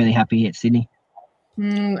moment, I'm really happy here at Sydney.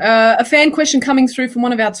 A fan question coming through from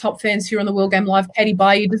one of our top fans here on the World Game Live, Katie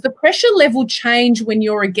Bayou. Does the pressure level change when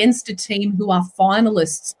you're against a team who are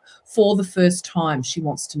finalists for the first time? She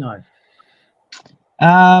wants to know.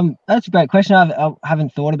 That's a great question. I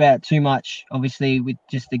haven't thought about it too much, obviously, with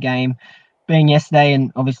just the game being yesterday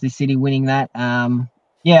and obviously City winning that.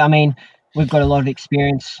 Yeah, I mean, we've got a lot of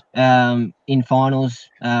experience in finals.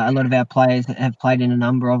 A lot of our players have played in a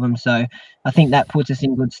number of them, so I think that puts us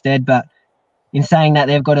in good stead. But in saying that,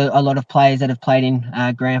 they've got a lot of players that have played in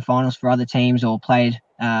grand finals for other teams or played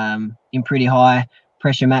in pretty high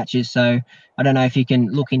pressure matches. So I don't know if you can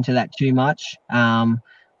look into that too much.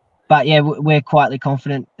 But yeah, we're quietly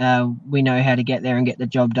confident. We know how to get there and get the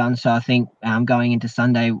job done. So I think going into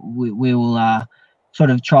Sunday, we will sort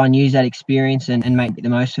of try and use that experience and make the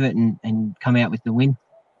most of it and come out with the win.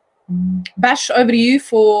 Bash, over to you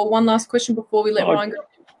for one last question before we let Ryan go.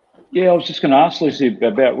 Yeah, I was just going to ask Lucy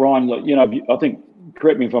about Ryan. Like, you know, I think,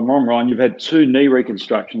 correct me if I'm wrong, Ryan, you've had 2 knee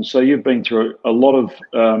reconstructions. So you've been through a lot of,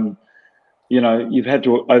 you know, you've had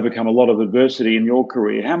to overcome a lot of adversity in your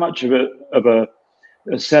career. How much of a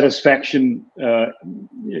satisfaction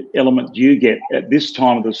element do you get at this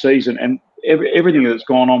time of the season and everything that's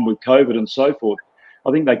gone on with COVID and so forth?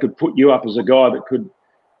 I think they could put you up as a guy that could,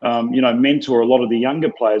 you know, mentor a lot of the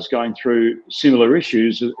younger players going through similar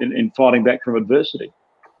issues in fighting back from adversity.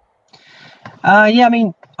 Yeah, I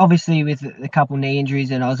mean, obviously with a couple knee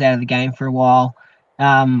injuries and I was out of the game for a while,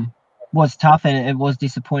 was tough and it was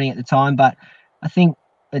disappointing at the time. But I think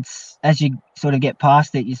it's as you sort of get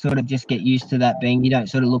past it, you sort of just get used to that being. You don't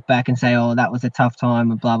sort of look back and say, "Oh, that was a tough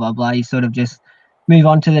time," and blah blah blah. You sort of just move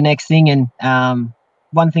on to the next thing. And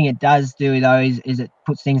one thing it does do though is it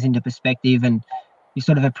puts things into perspective and you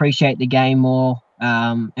sort of appreciate the game more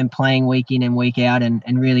and playing week in and week out and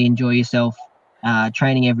really enjoy yourself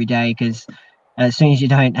training every day because as soon as you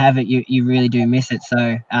don't have it, you really do miss it.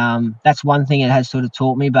 So that's one thing it has sort of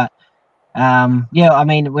taught me. But yeah, I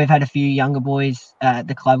mean, we've had a few younger boys at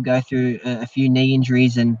the club go through a few knee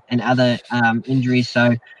injuries and other injuries.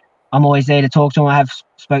 So I'm always there to talk to them. I have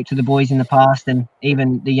spoke to the boys in the past and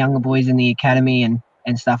even the younger boys in the academy and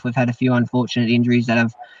stuff. We've had a few unfortunate injuries that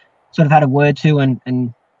I've sort of had a word to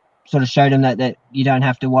and sort of showed them that you don't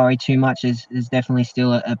have to worry too much. There's definitely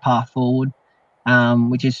still a path forward,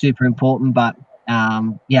 which is super important. But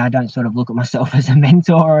yeah, I don't sort of look at myself as a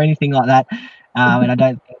mentor or anything like that. And I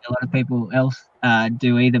don't think a lot of people else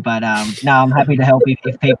do either. But no, I'm happy to help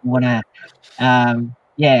if people want to,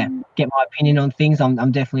 yeah, get my opinion on things.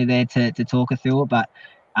 I'm definitely there to talk it through it. But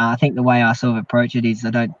I think the way I sort of approach it is I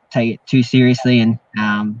don't take it too seriously and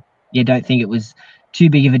yeah, don't think it was too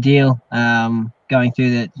big of a deal going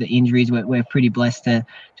through the injuries. We're pretty blessed to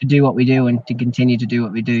do what we do and to continue to do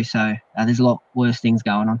what we do. So there's a lot worse things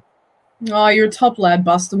going on. Oh, you're a top lad,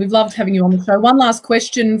 Buster. We've loved having you on the show. One last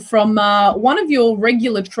question from one of your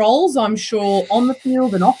regular trolls, I'm sure, on the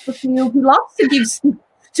field and off the field. He loves to give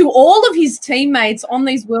to all of his teammates on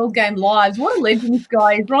these World Game Lives. What a legend this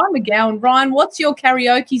guy is. Ryan McGowan. Ryan, what's your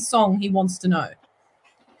karaoke song, he wants to know?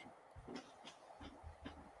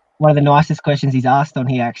 One of the nicest questions he's asked on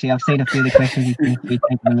here, actually. I've seen a few of the questions he's been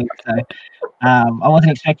through. So I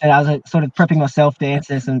wasn't expecting. I was sort of prepping myself to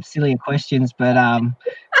answer some sillier questions, but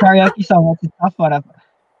karaoke song, that's a tough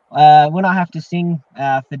one. When I have to sing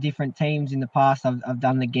for different teams in the past, I've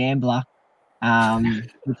done The Gambler,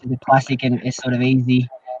 which is a classic and it's sort of easy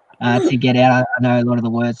to get out. I know a lot of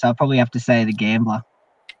the words, so I'll probably have to say The Gambler.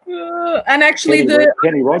 And actually,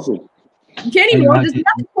 Kenny Rogers. Kenny Rogers,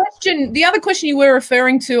 the other question you were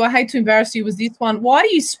referring to, I hate to embarrass you, was this one. Why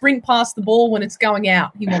do you sprint past the ball when it's going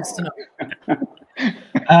out? He wants to know.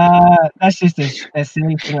 That's just a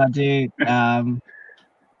silly thing I do,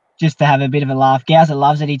 just to have a bit of a laugh. Gowser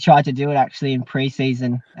loves it. He tried to do it actually in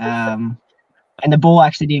pre-season, and the ball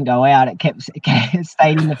actually didn't go out. It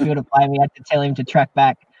stayed in the field of play. We had to tell him to track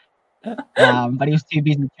back, but he was too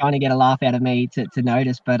busy trying to get a laugh out of me to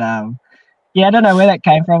notice. But yeah, I don't know where that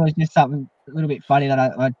came from. It was just something a little bit funny that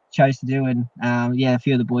I chose to do. And yeah, a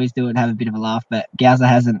few of the boys do it and have a bit of a laugh. But Gowser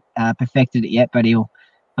hasn't perfected it yet, but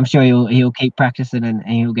I'm sure he'll keep practicing and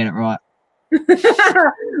he'll get it right.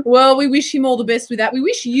 Well, we wish him all the best with that. We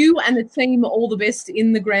wish you and the team all the best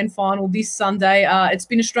in the grand final this Sunday. It's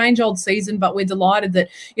been a strange old season, but we're delighted that,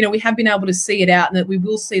 we have been able to see it out and that we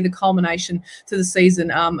will see the culmination to the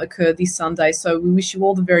season occur this Sunday. So we wish you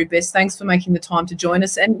all the very best. Thanks for making the time to join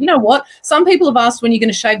us. And you know what? Some people have asked when you're going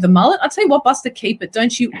to shave the mullet. I tell you what, Buster, keep it.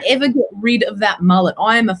 Don't you ever get rid of that mullet.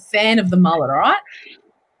 I am a fan of the mullet, all right?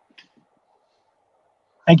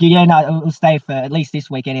 Thank you. Yeah, no, it'll stay for at least this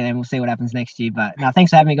week anyway, and we'll see what happens next year. But no,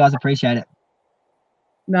 thanks for having me, guys. Appreciate it.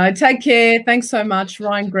 No, take care. Thanks so much.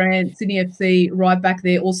 Ryan Grant, Sydney FC, right back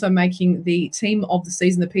there, also making the team of the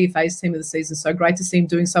season, the PFA's team of the season. So great to see him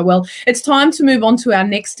doing so well. It's time to move on to our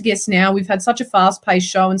next guest now. We've had such a fast-paced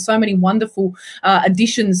show and so many wonderful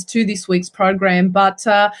additions to this week's program. But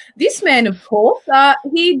this man, of course,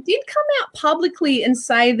 he did come out publicly and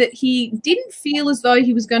say that he didn't feel as though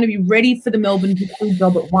he was going to be ready for the Melbourne Victory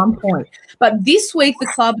job at one point. But this week, the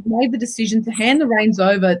club made the decision to hand the reins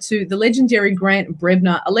over to the legendary Grant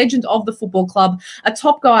Brebner, a legend of the football club, a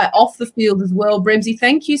top guy off the field as well. Brebsy,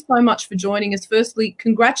 thank you so much for joining us. Firstly,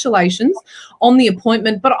 congratulations on the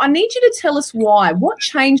appointment, but I need you to tell us why. What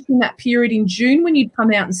changed in that period in June when you'd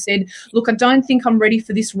come out and said, look, I don't think I'm ready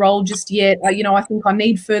for this role just yet. I think I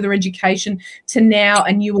need further education, to now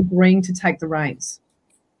and you agreeing to take the reins?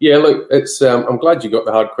 Yeah, look, it's. I'm glad you got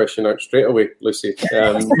the hard question out straight away, Lucy.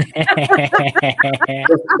 Don't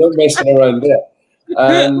messing around there.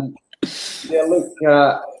 Yeah, look.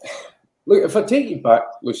 If I take you back,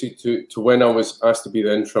 Lucy, to when I was asked to be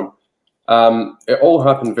the interim, it all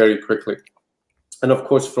happened very quickly, and of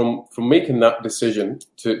course, from making that decision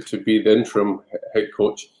to be the interim head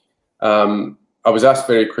coach, I was asked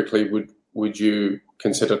very quickly, would you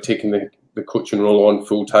consider taking the coaching role on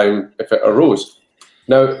full time if it arose?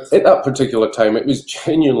 Now, at that particular time, it was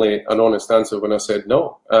genuinely an honest answer when I said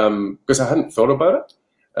no, because I hadn't thought about it.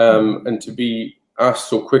 And to be asked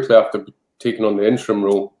so quickly after taking on the interim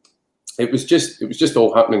role, it was just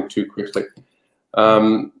all happening too quickly.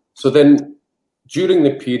 So then, during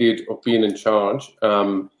the period of being in charge,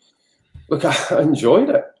 look, I enjoyed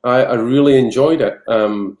it. I really enjoyed it.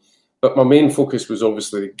 But my main focus was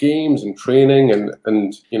obviously the games and training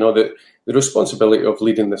and the responsibility of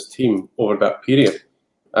leading this team over that period.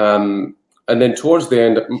 And then towards the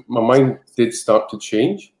end, my mind did start to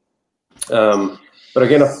change. But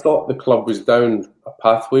again, I thought the club was down a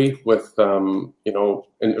pathway with,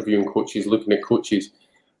 interviewing coaches, looking at coaches.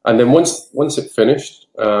 And then once it finished,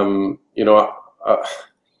 I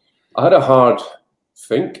had a hard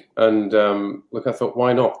think. And look, I thought,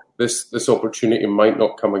 why not? This opportunity might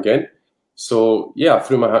not come again. So, yeah, I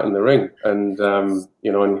threw my hat in the ring. And,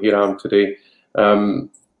 and here I am today,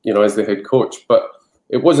 as the head coach. But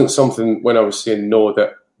it wasn't something when I was saying no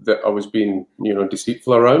that I was being,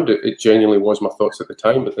 deceitful around. It genuinely was my thoughts at the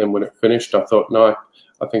time. But then when it finished, I thought, no,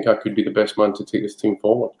 I think I could be the best man to take this team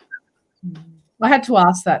forward. I had to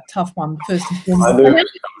ask that tough one first and foremost.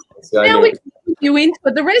 Now we can put you into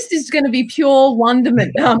it. The rest is going to be pure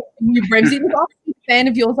wonderment. You, Brebsy, I'm a fan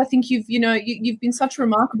of yours. I think you've been such a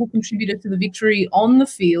remarkable contributor to the victory on the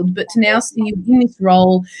field, but to now see you in this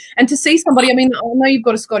role and to see somebody, I mean, I know you've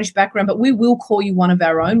got a Scottish background, but we will call you one of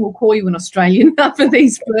our own. We'll call you an Australian for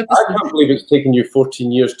these purposes. I can't believe it's taken you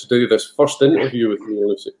 14 years to do this first interview with me,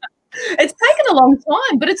 Lucy. It's taken a long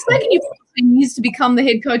time, but it's taken you 14 years to become the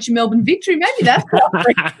head coach of Melbourne Victory. Maybe that's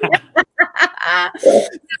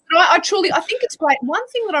I think it's great. One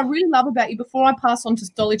thing that I really love about you, before I pass on to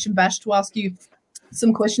Stolich and Bash to ask you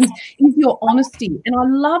some questions, is your honesty. And I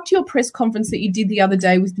loved your press conference that you did the other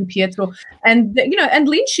day with Di Pietro and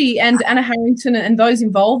Lynchy and Anna Harrington and those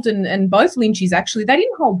involved and both Lynchies, actually, they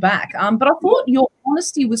didn't hold back. But I thought your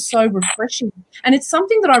honesty was so refreshing, and it's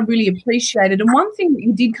something that I really appreciated. And one thing that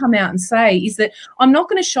you did come out and say is that I'm not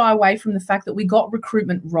going to shy away from the fact that we got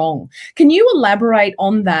recruitment wrong. Can you elaborate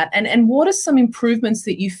on that? And what are some improvements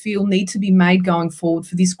that you feel need to be made going forward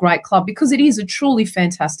for this great club? Because it is a truly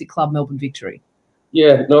fantastic club, Melbourne Victory.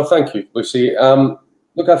 Yeah, no, thank you, Lucy.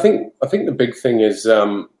 Look, I think the big thing is,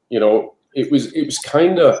 it was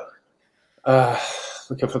kind of,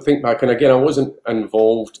 look, if I think back, and again, I wasn't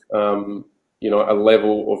involved, at a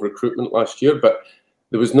level of recruitment last year, but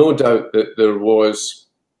there was no doubt that there was,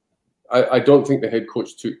 I don't think the head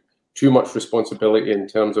coach took too much responsibility in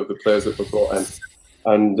terms of the players that were brought in.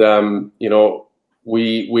 And,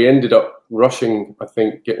 we ended up rushing, I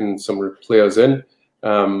think, getting some players in.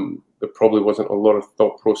 There probably wasn't a lot of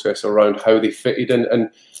thought process around how they fitted in, and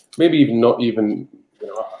maybe even not even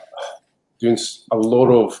doing a lot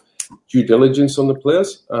of due diligence on the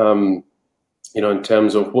players, in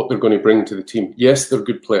terms of what they're going to bring to the team. Yes, they're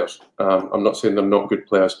good players. I'm not saying they're not good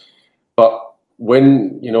players, but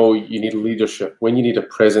when you need leadership, when you need a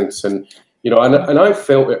presence, and and I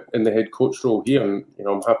felt it in the head coach role here, and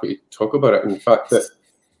I'm happy to talk about it. In fact, that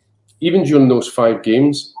even during those 5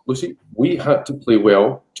 games, Lucy, we had to play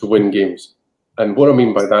well to win games. And what I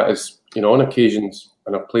mean by that is, on occasions,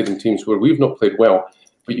 and I've played in teams where we've not played well,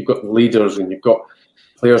 but you've got leaders and you've got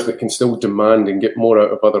players that can still demand and get more out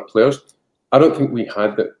of other players. I don't think we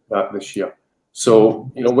had that this year. So,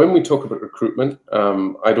 when we talk about recruitment,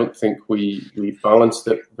 I don't think we balanced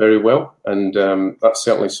it very well. And that's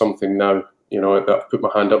certainly something now, that I've put my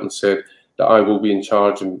hand up and said that I will be in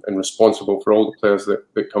charge and responsible for all the players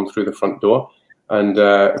that come through the front door. And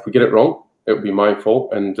if we get it wrong, it'll be my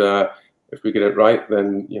fault. And if we get it right,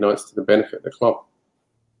 then, it's to the benefit of the club.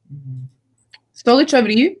 Stolich, over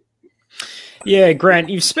to you. Yeah,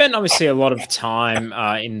 Grant, you've spent obviously a lot of time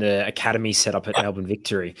in the academy set up at Melbourne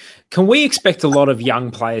Victory. Can we expect a lot of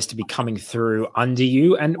young players to be coming through under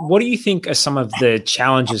you? And what do you think are some of the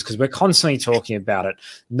challenges? Because we're constantly talking about it,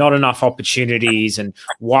 not enough opportunities and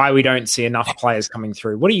why we don't see enough players coming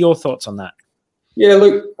through. What are your thoughts on that? Yeah,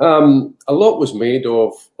 look, a lot was made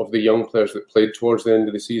of the young players that played towards the end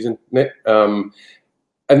of the season, Nick. And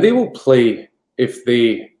they will play if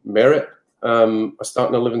they merit a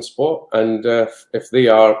starting 11 spot, and if they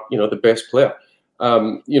are, the best player.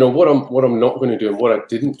 What I'm not going to do, and what I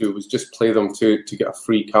didn't do, was just play them to get a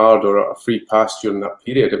free card or a free pass during that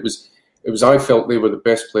period. It was I felt they were the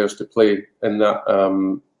best players to play in that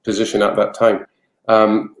position at that time.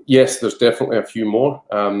 Yes, there's definitely a few more.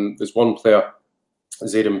 There's one player,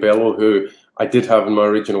 Zayden Bello, who I did have in my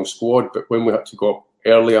original squad, but when we had to go up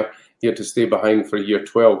earlier, he had to stay behind for year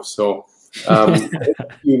 12. So a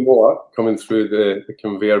few more coming through the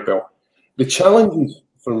conveyor belt. The challenges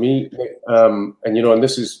for me, and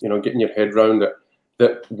this is getting your head around it,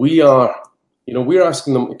 that we are, we're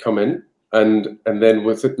asking them to come in, and then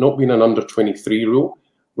with it not being an under 23 rule,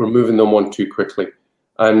 we're moving them on too quickly.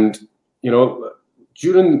 And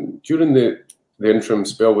during the interim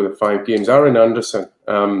spell with the 5 games, Aaron Anderson,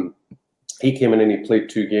 he came in and he played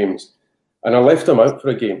 2 games, and I left him out for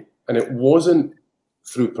a game, and it wasn't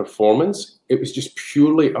through performance. It was just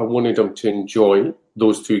purely I wanted him to enjoy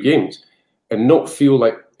those 2 games and not feel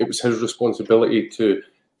like it was his responsibility to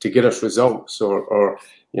get us results or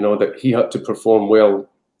that he had to perform well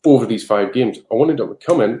over these 5 games. I wanted him to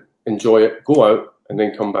come in, enjoy it, go out, and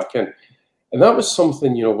then come back in. And that was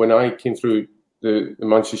something, when I came through the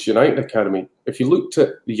Manchester United Academy, if you looked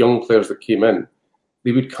at the young players that came in,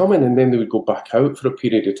 they would come in and then they would go back out for a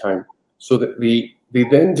period of time, so that they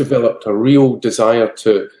then developed a real desire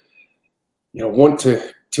to, want to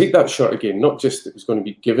take that shot again. Not just it was going to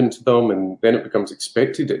be given to them and then it becomes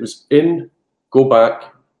expected. It was in, go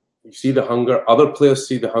back, you see the hunger, other players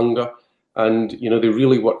see the hunger, and, they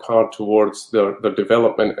really work hard towards their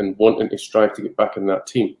development and wanting to strive to get back in that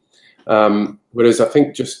team. Whereas I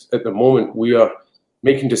think just at the moment we are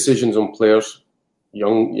making decisions on players,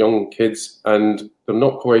 young kids, and they're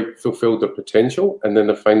not quite fulfilled their potential, and then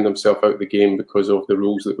they find themselves out of the game because of the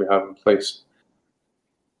rules that we have in place.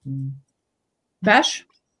 Bash?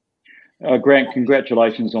 Grant,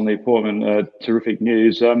 congratulations on the appointment. Terrific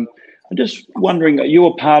news. I'm just wondering, you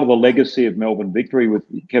were part of the legacy of Melbourne Victory with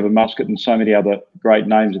Kevin Muscat and so many other great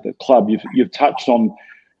names at the club. You've touched on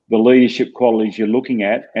the leadership qualities you're looking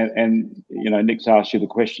at, and Nick's asked you the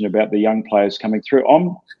question about the young players coming through.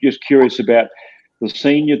 I'm just curious about the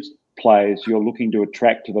senior players you're looking to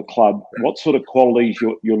attract to the club. What sort of qualities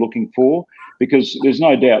you're looking for? Because there's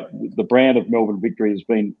no doubt the brand of Melbourne Victory has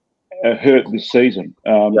been hurt this season.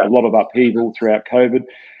 A lot of upheaval throughout COVID.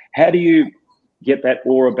 How do you get that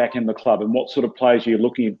aura back in the club, and what sort of players are you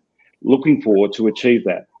looking for to achieve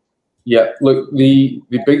that? Yeah, look, the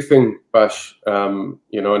big thing, Bash, and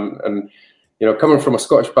coming from a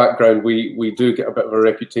Scottish background, we do get a bit of a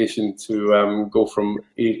reputation to go from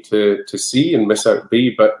A to C and miss out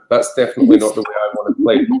B, but that's definitely not the way I want to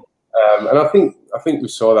play. And I think we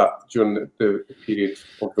saw that during the period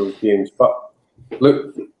of those games. But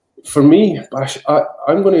look, for me, Bash,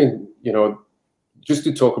 I'm going to, just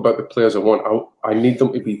to talk about the players I want, I need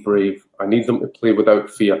them to be brave. I need them to play without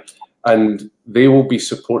fear. And they will be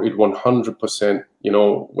supported 100%,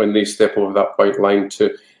 when they step over that white line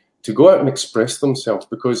to go out and express themselves.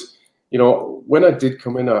 Because, when I did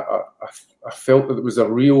come in, I felt that there was a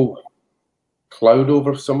real cloud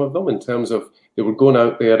over some of them in terms of they were going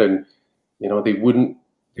out there and, they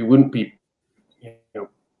wouldn't be,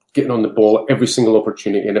 getting on the ball at every single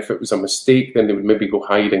opportunity. And if it was a mistake, then they would maybe go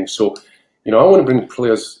hiding. So, I want to bring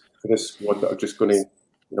players to this squad that are just going to,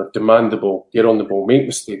 demand the ball, get on the ball, make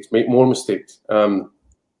mistakes, make more mistakes,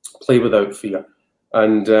 play without fear.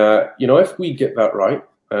 And, if we get that right,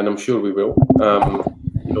 and I'm sure we will.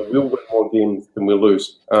 We'll win more games than we'll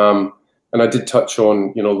lose. And I did touch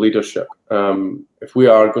on, leadership. If we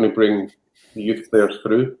are going to bring the youth players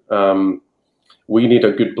through, we need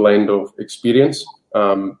a good blend of experience,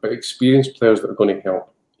 but experienced players that are going to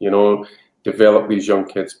help, develop these young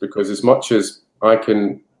kids. Because as much as I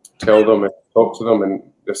can tell them and talk to them and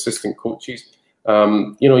the assistant coaches,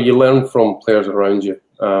 you learn from players around you.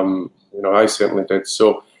 I certainly did.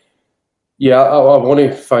 So, yeah, I want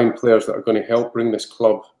to find players that are going to help bring this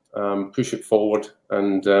club, push it forward,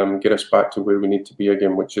 and get us back to where we need to be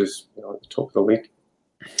again, which is at the top of the league.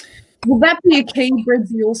 Will that be a key,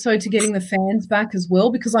 Bredsy, also to getting the fans back as well?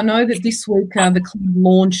 Because I know that this week the club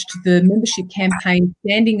launched the membership campaign,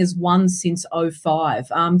 standing as one since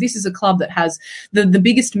 2005. This is a club that has the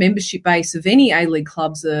biggest membership base of any A-League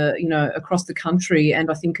clubs, across the country. And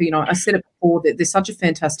I think, I said it before, that they're such a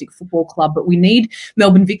fantastic football club, but we need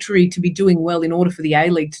Melbourne Victory to be doing well in order for the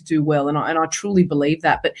A-League to do well. And I truly believe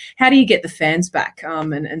that. But how do you get the fans back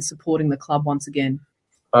and supporting the club once again?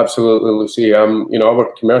 Absolutely, Lucy.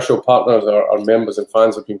 Our commercial partners, our members and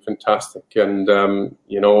fans have been fantastic. And,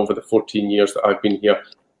 over the 14 years that I've been here,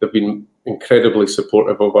 they've been incredibly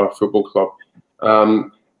supportive of our football club.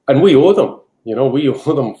 And we owe them, we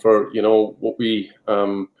owe them for, what we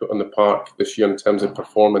put on the park this year in terms of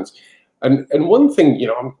performance. And one thing,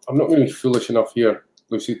 I'm not going to be foolish enough here,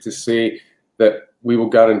 Lucy, to say that we will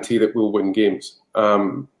guarantee that we'll win games.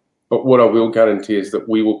 But what I will guarantee is that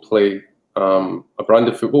we will play a brand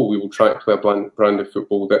of football. We will try to play a brand of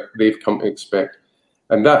football that they've come to expect.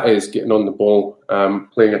 And that is getting on the ball,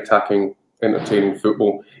 playing attacking, entertaining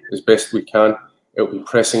football as best we can. It'll be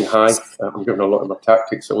pressing high. I'm giving a lot of my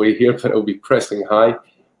tactics away here, but it'll be pressing high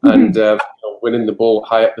and winning the ball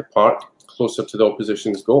high at the park, closer to the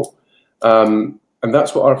opposition's goal. And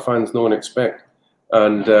that's what our fans know and expect.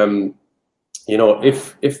 And,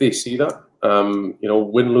 if they see that,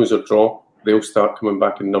 win, lose or draw, they'll start coming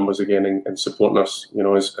back in numbers again and supporting us,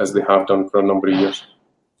 as they have done for a number of years.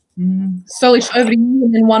 Stoll, over to you,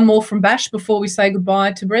 and then one more from Bash before we say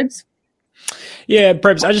goodbye to Breds. Yeah,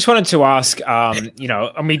 Brebs, I just wanted to ask, and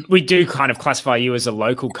we do kind of classify you as a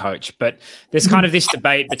local coach, but there's kind of this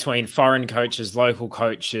debate between foreign coaches, local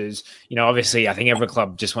coaches. Obviously, I think every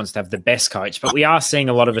club just wants to have the best coach, but we are seeing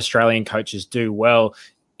a lot of Australian coaches do well.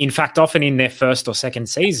 In fact, often in their first or second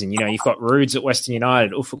season. You've got Roods at Western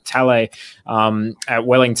United, Ufuk Talay at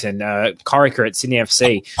Wellington, Corica at Sydney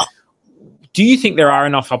FC. Do you think there are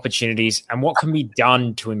enough opportunities, and what can be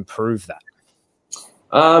done to improve that?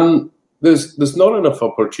 There's not enough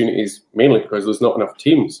opportunities, mainly because there's not enough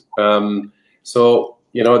teams. I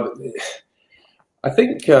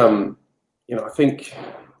think I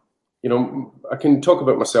can talk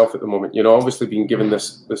about myself at the moment. Obviously being given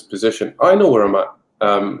this position, I know where I'm at.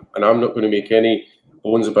 And I'm not going to make any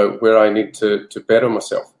bones about where I need to better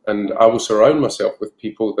myself. And I will surround myself with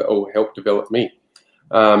people that will help develop me.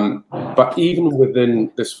 But even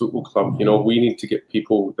within this football club, we need to get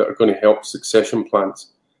people that are going to help succession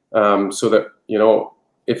plans. So that,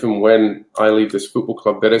 if and when I leave this football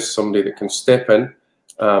club, there is somebody that can step in,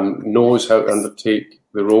 knows how to undertake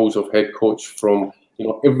the roles of head coach from,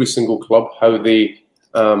 every single club, how they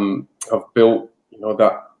have built,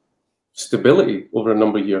 that stability over a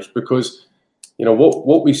number of years. Because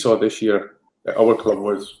what we saw this year at our club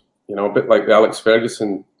was a bit like the Alex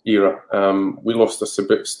Ferguson era. We lost a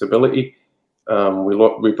bit of stability. We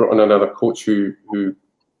brought in another coach who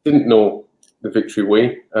didn't know the Victory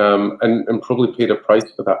way and probably paid a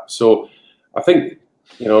price for that. So I think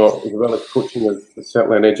as well as coaching, there's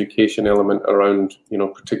certainly an education element around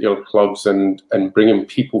particular clubs and bringing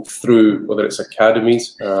people through, whether it's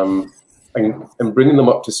academies. And bringing them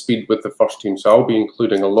up to speed with the first team. So I'll be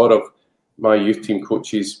including a lot of my youth team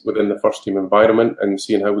coaches within the first team environment and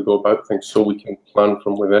seeing how we go about things so we can plan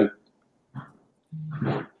from within.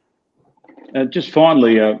 Just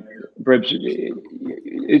finally, Brebs,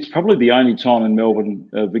 it's probably the only time in Melbourne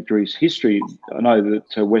Victory's history. I know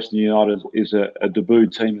that Western United is a debut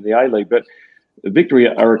team in the A-League, but Victory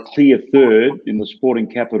are a clear third in the sporting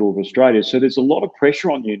capital of Australia. So there's a lot of pressure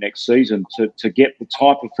on you next season to get the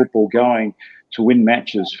type of football going to win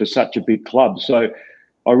matches for such a big club. So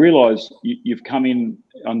I realise you've come in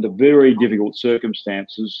under very difficult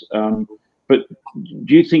circumstances, but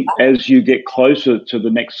do you think as you get closer to the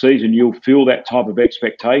next season, you'll feel that type of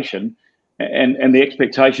expectation and the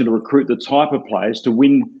expectation to recruit the type of players to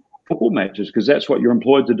win football matches, because that's what you're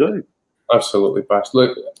employed to do? Absolutely, Bash.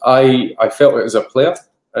 Look, I felt it as a player,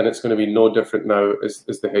 and it's going to be no different now as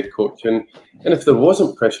the head coach. And if there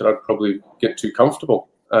wasn't pressure, I'd probably get too comfortable.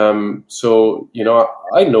 So,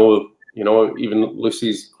 I know even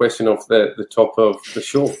Lucy's question of the top of the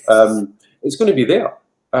show, it's going to be there.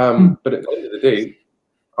 But at the end of the day,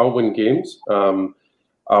 I'll win games.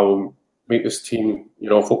 I'll make this team,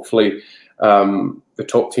 hopefully the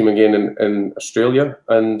top team again in Australia.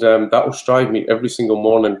 And that will strive me every single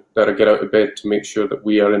morning that I get out of bed to make sure that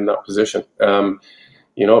we are in that position.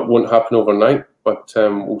 It won't happen overnight, but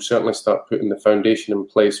we'll certainly start putting the foundation in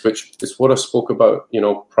place, which is what I spoke about,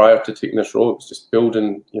 prior to taking this role. It's just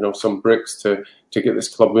building, some bricks to get this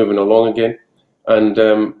club moving along again. And,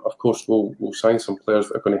 of course, we'll sign some players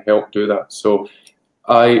that are going to help do that. So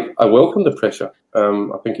I welcome the pressure.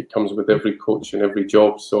 I think it comes with every coach and every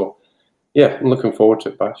job. So, yeah, I'm looking forward to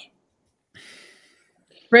it, Bash.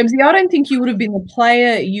 Rebsy, I don't think you would have been the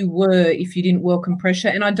player you were if you didn't welcome pressure,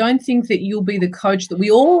 and I don't think that you'll be the coach that we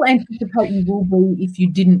all anticipate you will be if you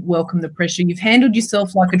didn't welcome the pressure. You've handled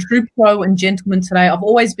yourself like a true pro and gentleman today. I've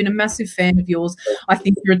always been a massive fan of yours. I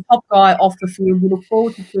think you're a top guy off the field. We look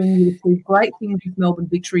forward to seeing you achieve great things with Melbourne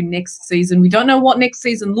Victory next season. We don't know what next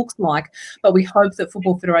season looks like, but we hope that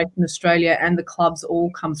Football Federation Australia and the clubs all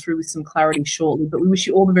come through with some clarity shortly. But we wish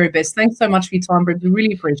you all the very best. Thanks so much for your time, Breb. We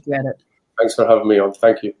really appreciate it. Thanks for having me on.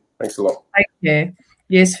 Thank you. Thanks a lot. Take care.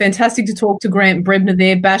 Yes, fantastic to talk to Grant Brebner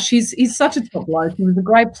there, Bash. He's such a top bloke. He was a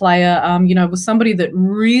great player, was somebody that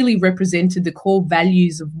really represented the core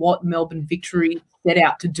values of what Melbourne Victory set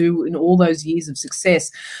out to do in all those years of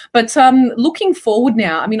success. But looking forward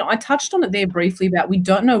now, I touched on it there briefly about we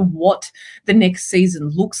don't know what the next season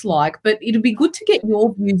looks like, but it'll be good to get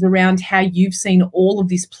your views around how you've seen all of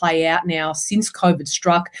this play out now since COVID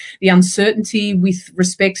struck, the uncertainty with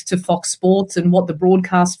respect to Fox Sports and what the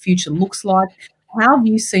broadcast future looks like. How have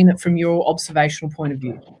you seen it from your observational point of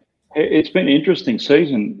view? It's been an interesting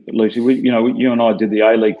season, Lucy. You and I did the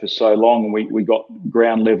A-League for so long, and we got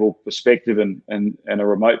ground level perspective and a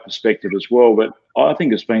remote perspective as well. But I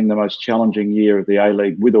think it's been the most challenging year of the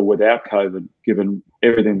A-League with or without COVID, given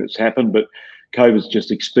everything that's happened. But COVID's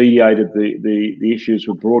just expedited the issues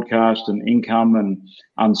with broadcast and income and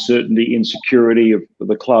uncertainty, insecurity of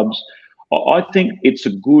the clubs. I think it's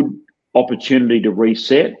a good opportunity to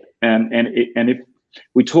reset. And if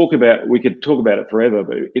we could talk about it forever,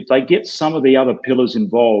 but if they get some of the other pillars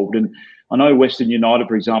involved, and I know Western United,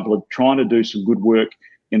 for example, are trying to do some good work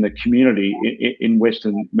in the community in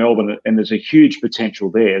Western Melbourne, and there's a huge potential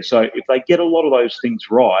there. So if they get a lot of those things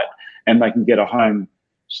right and they can get a home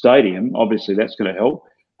stadium, obviously that's going to help.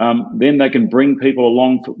 Then they can bring people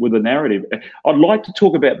along with a narrative. I'd like to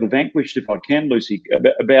talk about the vanquished, if I can, Lucy,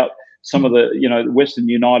 about some of the, Western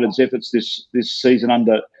United's efforts this season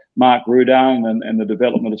under Mark Rudang and the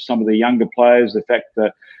development of some of the younger players, the fact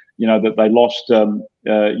that, that they lost,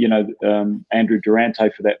 Andrew Durante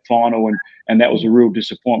for that final, and that was a real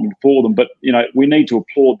disappointment for them. But, we need to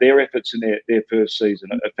applaud their efforts in their first season,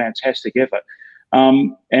 a fantastic effort.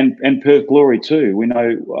 And Perth Glory too. We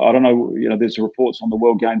know, I don't know, there's reports on the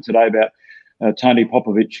World Game today about Tony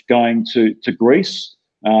Popovic going to Greece.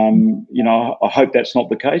 I hope that's not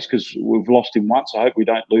the case because we've lost him once. I hope we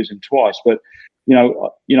don't lose him twice. But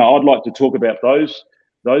I'd like to talk about those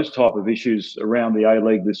type of issues around the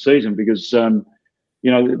A-League this season because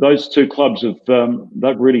those two clubs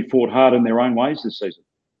they've really fought hard in their own ways this season.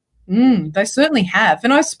 They certainly have.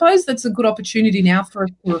 And I suppose that's a good opportunity now for us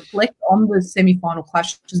to reflect on the semi-final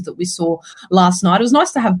clashes that we saw last night. It was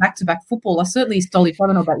nice to have back-to-back football. I certainly, Stoll, I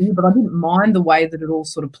don't know about you, but I didn't mind the way that it all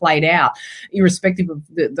sort of played out, irrespective of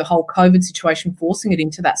the whole COVID situation forcing it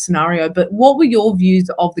into that scenario. But what were your views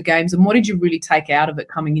of the games and what did you really take out of it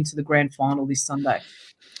coming into the grand final this Sunday?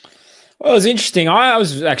 Well, it was interesting. I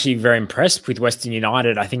was actually very impressed with Western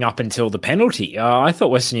United, I think, up until the penalty. I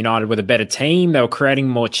thought Western United were the better team. They were creating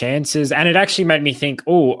more chances. And it actually made me think,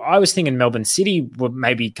 I was thinking Melbourne City were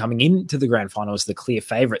maybe coming into the grand final as the clear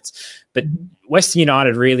favourites. But Western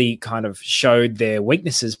United really kind of showed their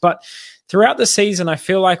weaknesses. But throughout the season, I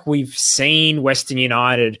feel like we've seen Western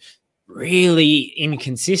United really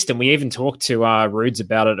inconsistent. We even talked to Rudes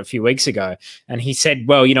about it a few weeks ago, and he said,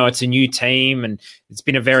 well, it's a new team and it's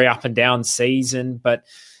been a very up and down season, but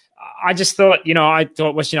I just thought, I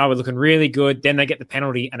thought Western United were looking really good. Then they get the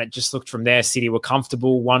penalty and it just looked from there. City were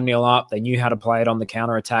comfortable, 1-0 up. They knew how to play it on the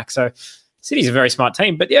counter-attack. So City's a very smart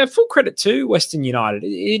team, but yeah, full credit to Western United.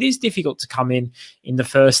 It is difficult to come in the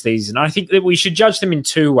first season. I think that we should judge them in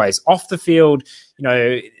two ways. Off the field,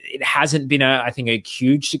 it hasn't been a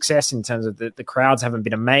huge success in terms of the crowds haven't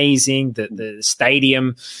been amazing. The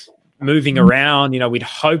stadium moving around, we'd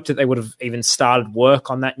hoped that they would have even started work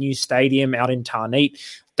on that new stadium out in Tarneet.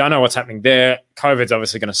 Don't know what's happening there. COVID's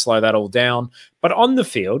obviously going to slow that all down. But on the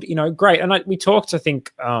field, great. And we talked, I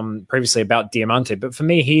think, previously about Diamante, but for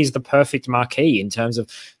me, he is the perfect marquee in terms of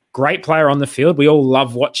great player on the field. We all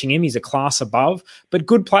love watching him. He's a class above, but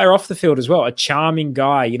good player off the field as well. A charming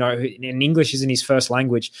guy, and English isn't his first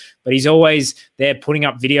language, but he's always there putting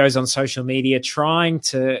up videos on social media, trying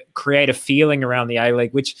to create a feeling around the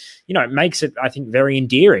A-League, which, makes it, I think, very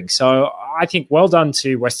endearing. So I think well done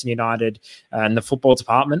to Western United and the football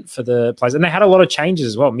department for the players. And they had a lot of changes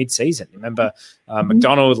as well mid-season. Remember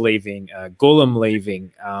McDonald leaving, Gullum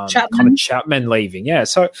leaving, Connor Chapman leaving. Yeah,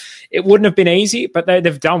 so it wouldn't have been easy, but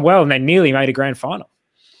they've done well, and they nearly made a grand final.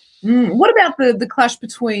 What about the clash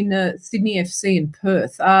between Sydney FC and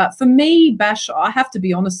Perth? For me, Bash, I have to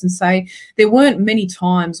be honest and say there weren't many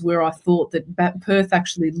times where I thought that Perth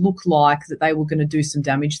actually looked like that they were going to do some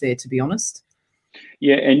damage there, to be honest.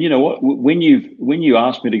 Yeah, and you know what? When you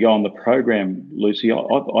asked me to go on the program, Lucy,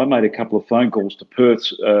 I made a couple of phone calls to Perth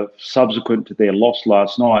subsequent to their loss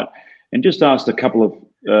last night, and just asked a couple of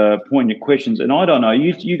poignant questions. And I don't know,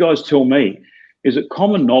 you guys tell me, is it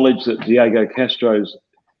common knowledge that Diego Castro's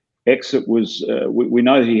exit was? We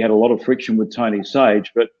know he had a lot of friction with Tony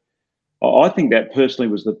Sage, but I think that personally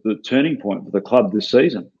was the turning point for the club this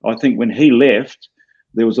season. I think when he left,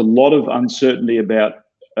 there was a lot of uncertainty about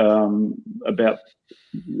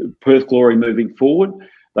Perth Glory moving forward.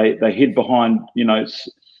 They hid behind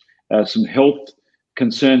some health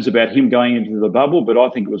concerns about him going into the bubble, but I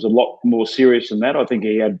think it was a lot more serious than that. I think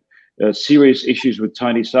he had serious issues with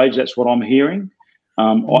Tony Sage. That's what I'm hearing.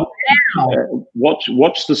 Watch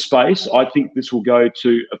the space. I think this will go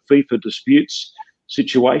to a FIFA disputes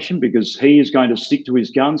situation because he is going to stick to his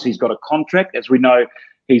guns. He's got a contract, as we know.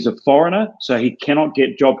 He's a foreigner, so he cannot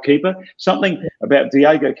get JobKeeper. Something about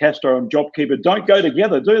Diego Castro and JobKeeper don't go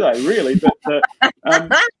together, do they, really? But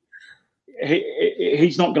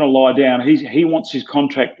he's not going to lie down. He wants his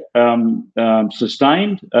contract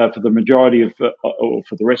sustained for the majority of or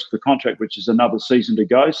for the rest of the contract, which is another season to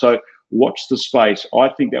go. So watch the space. I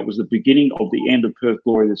think that was the beginning of the end of Perth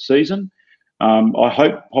Glory this season. I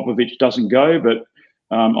hope Popovic doesn't go, but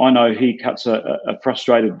I know he cuts a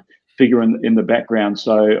frustrated figure in the background.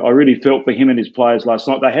 So I really felt for him and his players last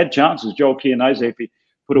night. They had chances. Joel Chianese, if he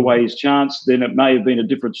put away his chance, then it may have been a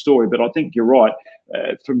different story. But I think you're right.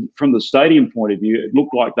 From the stadium point of view, it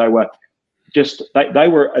looked like they were they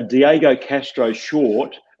were a Diego Castro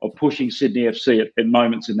short of pushing Sydney FC at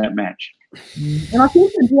moments in that match. And I think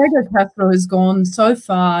that Diego Castro has gone so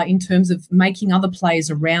far in terms of making other players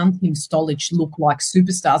around him, Stolich, look like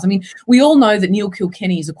superstars. I mean, we all know that Neil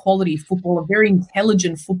Kilkenny is a quality footballer, very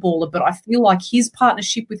intelligent footballer, but I feel like his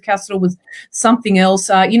partnership with Castro was something else.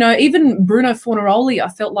 Even Bruno Fornaroli, I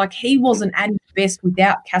felt like he wasn't at his best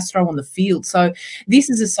without Castro on the field. So this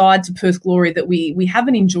is a side to Perth Glory that we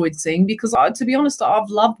haven't enjoyed seeing because, to be honest, I've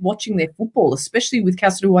loved watching their football, especially with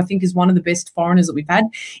Castro, who I think is one of the best foreigners that we've had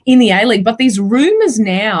in the A-League. But these rumours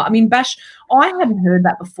now, I mean, Bash, I hadn't heard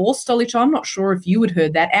that before. Stolich, I'm not sure if you had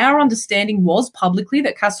heard that. Our understanding was publicly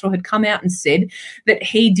that Castro had come out and said that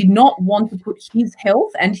he did not want to put his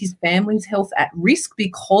health and his family's health at risk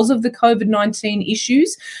because of the COVID-19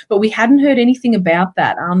 issues, but we hadn't heard anything about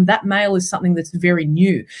that. That mail is something that's very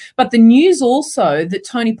new. But the news also that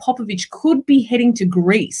Tony Popovic could be heading to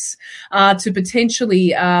Greece to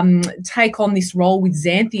potentially take on this role with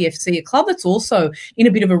Xanthi FC, a club that's also in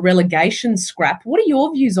a bit of a relegation scrap. What are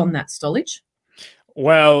your views on that, Stolich?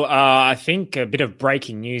 Well, I think a bit of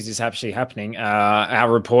breaking news is actually happening. Our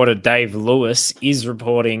reporter, Dave Lewis, is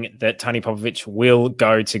reporting that Tony Popovic will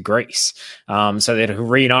go to Greece. So that he'll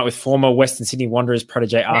reunite with former Western Sydney Wanderers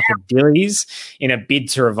protege Arthur Dillies in a bid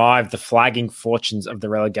to revive the flagging fortunes of the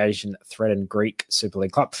relegation-threatened Greek Super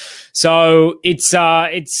League club. So it's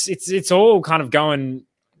all kind of going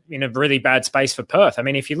in a really bad space for Perth. I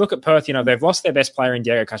mean, if you look at Perth, they've lost their best player in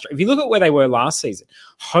Diego Castro. If you look at where they were last season,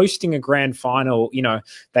 hosting a grand final,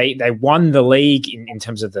 they won the league in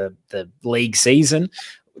terms of the league season.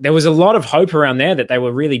 There was a lot of hope around there that they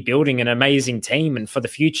were really building an amazing team. And for the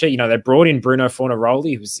future, they brought in Bruno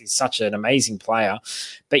Fornaroli, who's such an amazing player.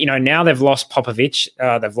 But, now they've lost Popovic.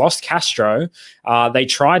 They've lost Castro. They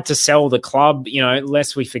tried to sell the club,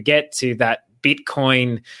 lest we forget, to that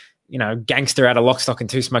Bitcoin gangster out of Lock, Stock and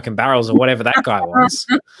Two Smoking Barrels or whatever that guy was.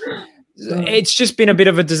 It's just been a bit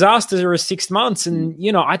of a disaster for 6 months. And,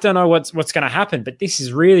 I don't know what's going to happen, but this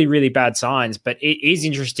is really, really bad signs. But it is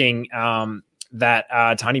interesting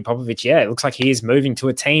that Tony Popovic, it looks like he is moving to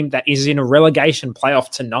a team that is in a relegation playoff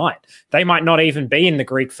tonight. They might not even be in the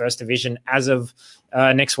Greek First Division as of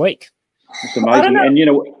next week. It's amazing. And, you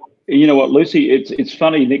know what, Lucy? It's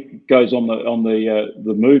funny. Nick goes on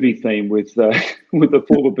the movie theme with the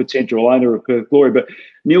former potential owner of Perth Glory, but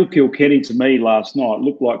Neil Kilkenny to me last night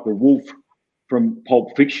looked like the wolf from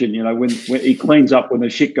Pulp Fiction. When he cleans up when the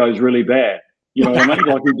shit goes really bad. You know what I mean?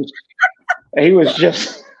 Like he was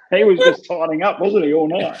just tidying up, wasn't he, all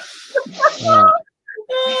night? Yeah.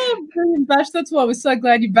 Oh, brilliant, Bash. That's why we're so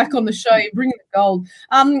glad you're back on the show. You're bringing the gold.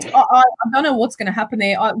 I don't know what's going to happen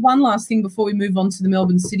there. One last thing before we move on to the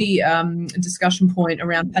Melbourne City discussion point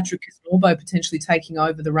around Patrick Kisnorbo potentially taking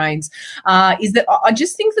over the reins is that I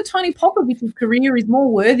just think that Tony Popovic's career is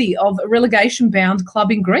more worthy of a relegation-bound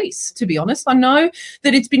club in Greece, to be honest. I know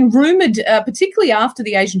that it's been rumoured, particularly after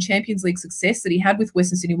the Asian Champions League success that he had with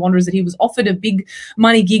Western Sydney Wanderers, that he was offered a big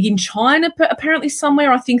money gig in China, apparently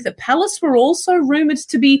somewhere. I think that Palace were also rumoured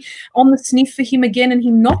to be on the sniff for him again, and he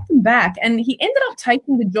knocked them back, and he ended up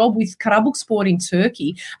taking the job with Karabükspor in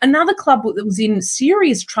Turkey, another club that was in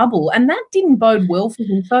serious trouble, and that didn't bode well for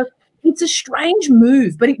him. So it's a strange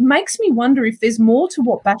move, but it makes me wonder if there's more to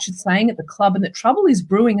what Batch is saying at the club, and that trouble is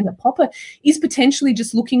brewing, and that Popper is potentially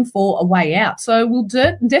just looking for a way out. So we'll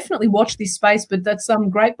definitely watch this space, but that's some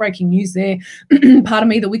great breaking news there, pardon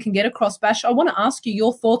me, that we can get across. Bash, I want to ask you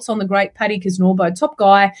your thoughts on the great Paddy Kisnorbo, top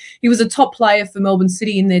guy. He was a top player for Melbourne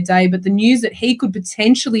City in their day, but the news that he could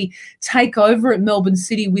potentially take over at Melbourne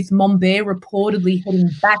City with Mombert reportedly heading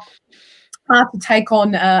back to take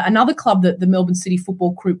on another club that the Melbourne City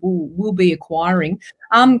Football Group will be acquiring.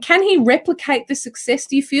 Can he replicate the success,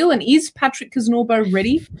 do you feel? And is Patrick Kisnorbo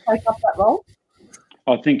ready to take up that role?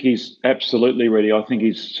 I think he's absolutely ready. I think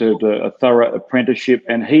he's served a thorough apprenticeship,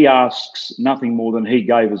 and he asks nothing more than he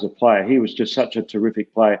gave as a player. He was just such a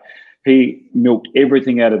terrific player. He milked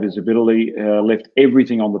everything out of his ability, left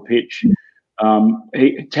everything on the pitch.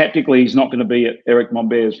 Tactically, he's not going to be at Eric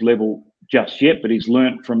Mombert's level just yet, but he's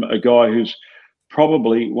learnt from a guy who's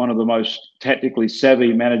probably one of the most tactically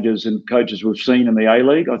savvy managers and coaches we've seen in the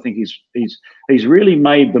A-League. I think he's really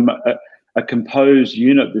made them a composed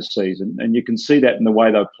unit this season, and you can see that in the way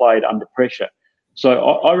they've played under pressure. So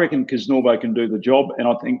I reckon Kisnorbo can do the job, and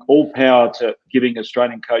I think all power to giving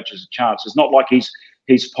Australian coaches a chance. It's not like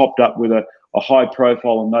he's popped up with a high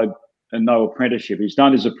profile and no apprenticeship. He's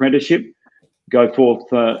done his apprenticeship. Go forth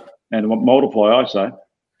and multiply, I say.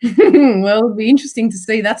 Well, it'll be interesting to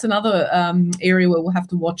see. That's another area where we'll have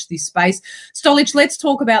to watch this space. Stolich, let's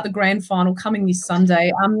talk about the grand final coming this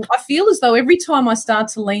Sunday. I feel as though every time I start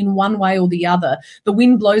to lean one way or the other, the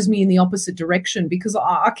wind blows me in the opposite direction, because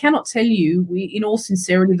I cannot tell you in all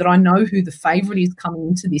sincerity that I know who the favourite is coming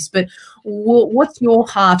into this. But what's your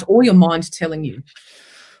heart or your mind telling you?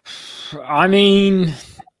 I mean,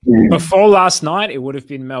 before last night, it would have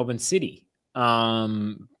been Melbourne City.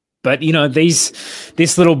 But, you know,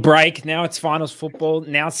 this little break, now it's finals football.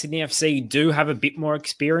 Now Sydney FC do have a bit more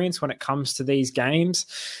experience when it comes to these games.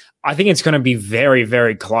 I think it's going to be very,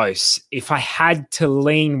 very close. If I had to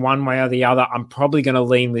lean one way or the other, I'm probably going to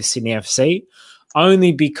lean with Sydney FC,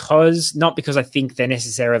 only because, not because I think they're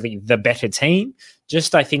necessarily the better team,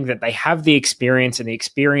 just I think that they have the experience, and the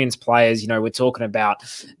experienced players, you know, we're talking about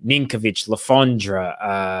Ninkovic, Lafondra,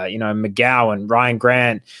 McGowan, Ryan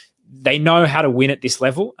Grant. They know how to win at this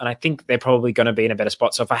level, and I think they're probably going to be in a better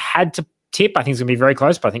spot. So if I had to tip, I think it's going to be very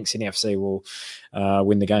close, but I think Sydney FC will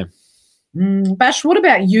win the game. Bash, what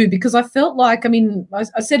about you? Because I felt like, I mean,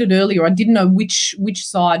 I said it earlier, I didn't know which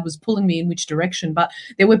side was pulling me in which direction, but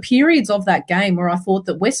there were periods of that game where I thought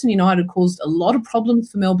that Western United caused a lot of problems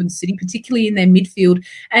for Melbourne City, particularly in their midfield.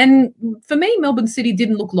 And for me, Melbourne City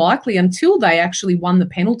didn't look likely until they actually won the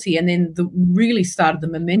penalty, and then the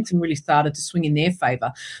momentum really started to swing in their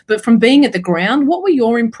favour. But from being at the ground, what were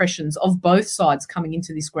your impressions of both sides coming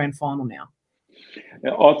into this grand final now?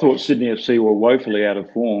 I thought Sydney FC were woefully out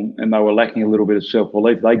of form, and they were lacking a little bit of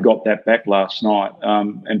self-belief. They got that back last night.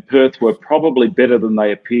 And Perth were probably better than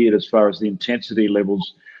they appeared as far as the intensity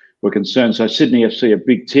levels were concerned. So Sydney FC, a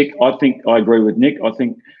big tick. I think I agree with Nick. I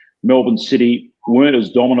think Melbourne City weren't as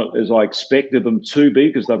dominant as I expected them to be,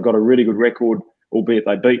 because they've got a really good record, albeit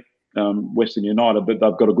they beat Western United, but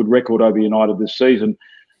they've got a good record over United this season.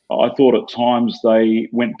 I thought at times they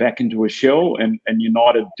went back into a shell, and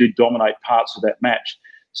United did dominate parts of that match.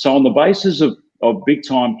 So on the basis of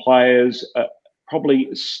big-time players,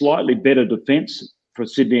 probably slightly better defence for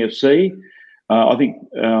Sydney FC, I think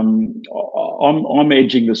I'm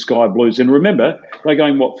edging the Sky Blues. And remember, they're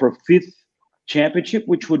going, for a fifth championship,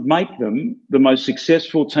 which would make them the most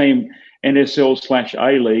successful team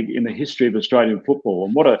NSL/A-League in the history of Australian football.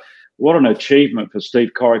 And what an achievement for Steve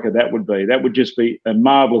Corica that would be. That would just be a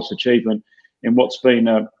marvellous achievement in what's been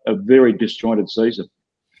a very disjointed season.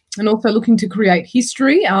 and also looking to create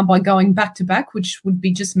history by going back-to-back, which would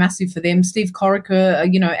be just massive for them. Steve Corica,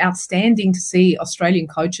 outstanding to see Australian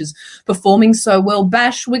coaches performing so well.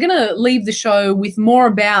 Bash, we're going to leave the show with more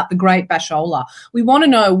about the great Bashola. We want to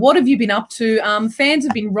know, what have you been up to? Fans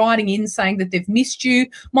have been writing in saying that they've missed you.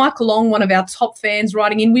 Michael Long, one of our top fans,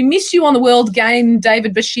 writing in, we miss you on the World Game,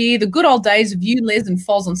 David Basheer, the good old days of you, Les and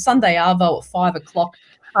Foz on Sunday Arvo at 5 o'clock.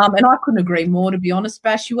 And I couldn't agree more, to be honest,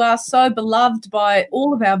 Bash. You are so beloved by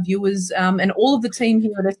all of our viewers and all of the team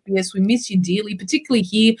here at SBS. We miss you dearly, particularly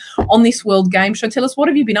here on this World Game Show. Tell us, what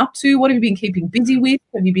have you been up to? What have you been keeping busy with?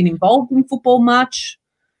 Have you been involved in football much?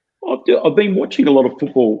 I've been watching a lot of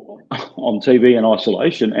football on TV in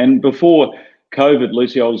isolation. And before COVID,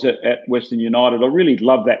 Lucy, I was at Western United. I really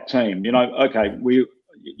love that team.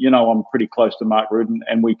 I'm pretty close to Mark Rudden,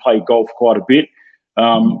 and we play golf quite a bit.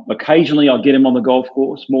 Occasionally I get him on the golf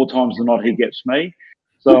course. More times than not, he gets me.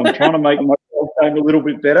 So I'm trying to make my golf game a little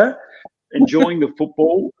bit better, enjoying the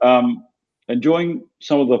football, enjoying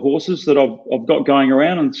some of the horses that I've got going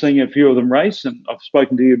around and seeing a few of them race. And I've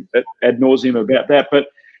spoken to you ad nauseum about that. But,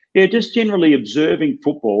 yeah, just generally observing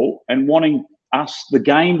football and wanting the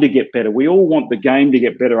game to get better. We all want the game to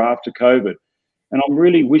get better after COVID. And I'm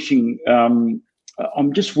really wishing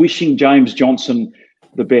James Johnson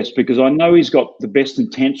the best, because I know he's got the best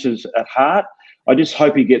intentions at heart. I just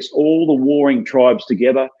hope he gets all the warring tribes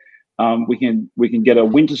together. We can get a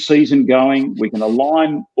winter season going. We can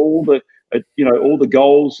align all the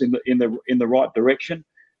goals in the right direction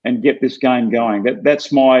and get this game going.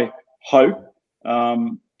 That's my hope.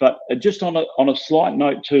 But just on a slight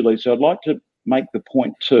note too, Lisa, I'd like to make the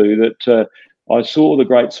point too that I saw the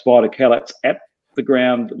great Spider Calax at the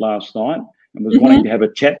ground last night and was wanting to have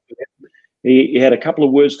a chat with him. He had a couple of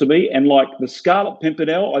words to me, and like the Scarlet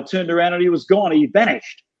Pimpernel, I turned around and he was gone. He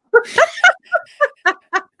vanished.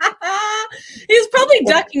 He was probably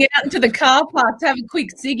ducking out into the car park to have a quick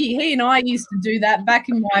ciggy. He and I used to do that back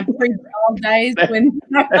in my pre-trial days when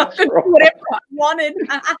I could do whatever I wanted.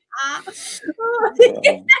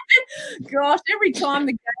 Gosh, every time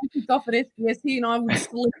the game kicked off at SBS, he and I would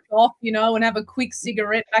slip off, and have a quick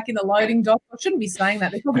cigarette back in the loading dock. I shouldn't be saying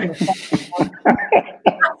that. They're probably going to fight.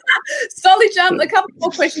 Stoll, a couple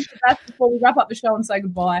more questions for Bash before we wrap up the show and say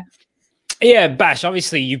goodbye. Yeah, Bash,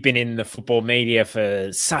 obviously you've been in the football media for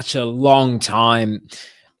such a long time.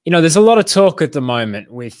 There's a lot of talk at the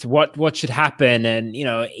moment with what should happen, and,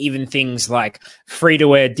 even things like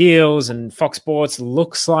free-to-air deals, and Fox Sports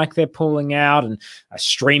looks like they're pulling out, and a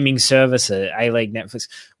streaming service, A-League, Netflix.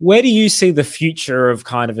 Where do you see the future of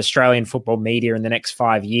kind of Australian football media in the next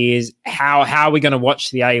 5 years? How are we going to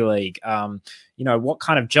watch the A-League? What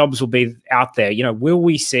kind of jobs will be out there? Will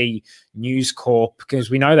we see News Corp? Because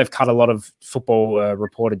we know they've cut a lot of football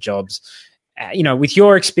reporter jobs. With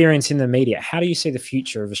your experience in the media, how do you see the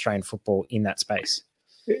future of Australian football in that space?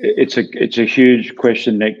 It's a huge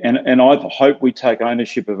question, Nick, and I hope we take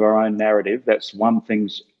ownership of our own narrative. That's one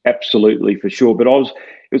thing's absolutely for sure. But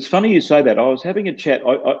it's funny you say that. I was having a chat.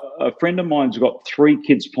 A friend of mine's got 3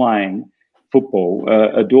 kids playing football,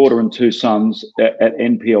 a daughter and 2 sons at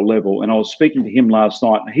NPL level, and I was speaking to him last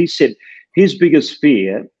night, and he said his biggest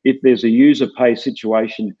fear, if there's a user pay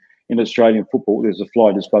situation in Australian football, there's a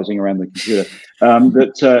fly just buzzing around the computer,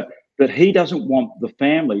 that he doesn't want the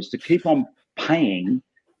families to keep on paying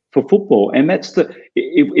for football. And that's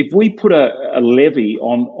if we put a levy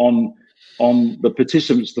on the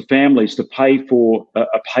participants, the families, to pay for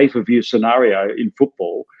a pay-per-view scenario in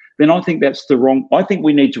football, then I think that's I think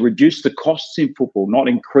we need to reduce the costs in football, not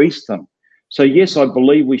increase them. So yes, I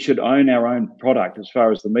believe we should own our own product as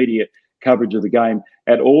far as the media coverage of the game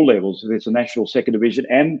at all levels. There's a national second division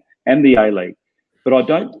and the A-League. But I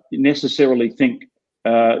don't necessarily think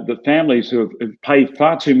that families who have paid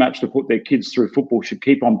far too much to put their kids through football should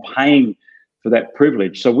keep on paying for that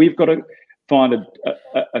privilege. So we've got to find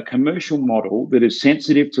a commercial model that is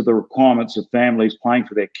sensitive to the requirements of families playing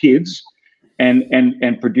for their kids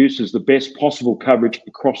and produces the best possible coverage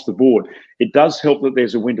across the board. It does help that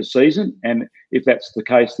there's a winter season, and if that's the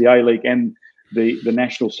case, the A-League and the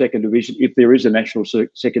national second division, if there is a national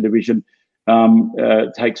second division,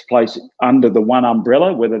 takes place under the one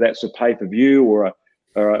umbrella, whether that's a pay-per-view or a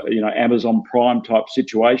Amazon Prime type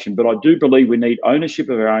situation. But I do believe we need ownership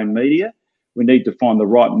of our own media. We need to find the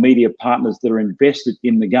right media partners that are invested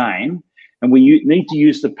in the game, and we need to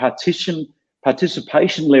use the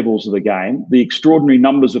participation levels of the game, the extraordinary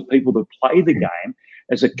numbers of people that play the game,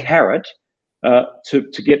 as a carrot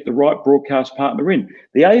to get the right broadcast partner in.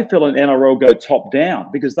 The AFL and NRL go top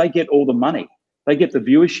down because they get all the money. They get the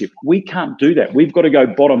viewership. We can't do that. We've got to go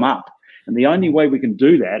bottom up. And the only way we can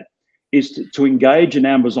do that is to engage an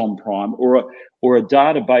Amazon Prime or a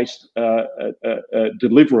database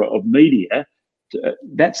deliverer of media.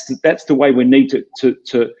 That's the way we need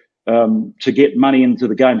to get money into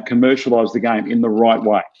the game, commercialise the game in the right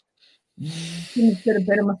way. Couldn't have said it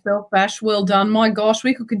better myself, Bash. Well done. My gosh,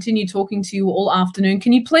 we could continue talking to you all afternoon.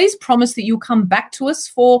 Can you please promise that you'll come back to us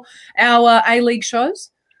for our A-League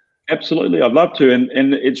shows? Absolutely, I'd love to, and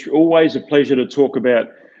it's always a pleasure to talk about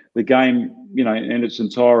the game, in its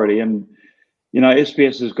entirety. And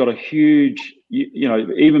SBS has got a huge,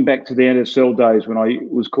 even back to the NSL days when I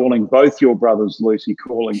was calling both your brothers, Lucy,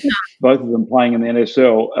 calling both of them playing in the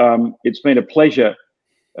NSL. It's been a pleasure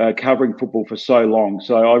covering football for so long.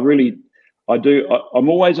 So I'm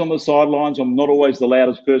always on the sidelines. I'm not always the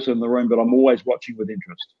loudest person in the room, but I'm always watching with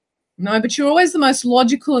interest. No, but you're always the most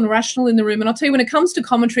logical and rational in the room. And I'll tell you, when it comes to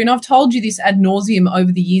commentary, and I've told you this ad nauseum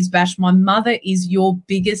over the years, Bash, my mother is your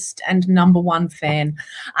biggest and number one fan.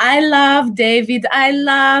 I love David.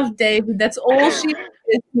 That's all she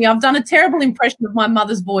says to me. I've done a terrible impression of my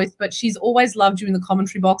mother's voice, but she's always loved you in the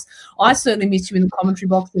commentary box. I certainly miss you in the commentary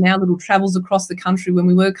box in our little travels across the country when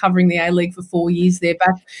we were covering the A-League for 4 years there,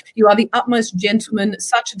 Bash. You are the utmost gentleman,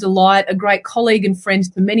 such a delight, a great colleague and friend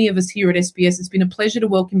to many of us here at SBS. It's been a pleasure to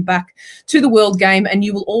welcome back to the World Game, and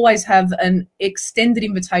you will always have an extended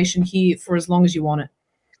invitation here for as long as you want it.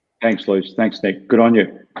 Thanks, Luce. Thanks, Nick. Good on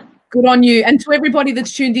you. Good on you. And to everybody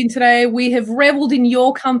that's tuned in today, we have revelled in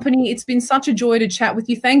your company. It's been such a joy to chat with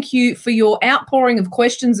you. Thank you for your outpouring of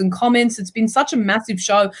questions and comments. It's been such a massive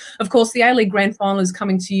show. Of course, the A-League Grand Final is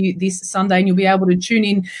coming to you this Sunday, and you'll be able to tune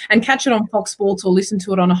in and catch it on Fox Sports or listen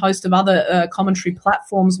to it on a host of other commentary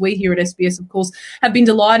platforms. We here at SBS, of course, have been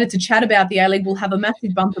delighted to chat about the A-League. We'll have a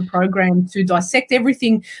massive bumper program to dissect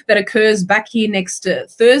everything that occurs back here next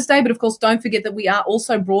Thursday. But, of course, don't forget that we are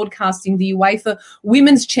also broadcasting the UEFA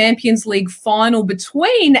Women's Champions League final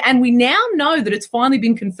between, and we now know that it's finally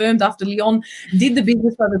been confirmed after Lyon did the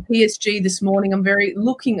business over PSG this morning. I'm very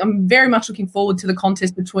much looking forward to the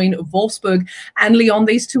contest between Wolfsburg and Lyon.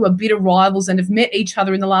 These two are bitter rivals and have met each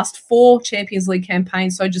other in the last 4 Champions League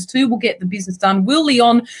campaigns, so just 2 will get the business done. Will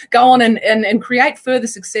Lyon go on and create further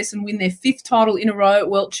success and win their 5th title in a row?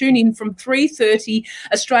 Well, tune in from 3:30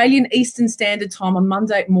 Australian Eastern Standard Time on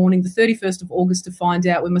Monday morning, the 31st of August, to find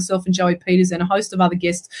out, where myself and Joey Peters and a host of other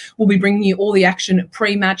guests will be bringing you all the action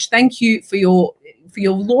pre-match. Thank you for your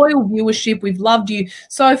loyal viewership. We've loved you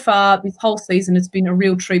so far this whole season. It's been a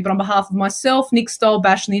real treat. But on behalf of myself, Nick Stoll,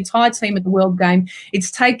 Bash, and the entire team at the World Game,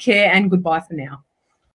 it's take care and goodbye for now.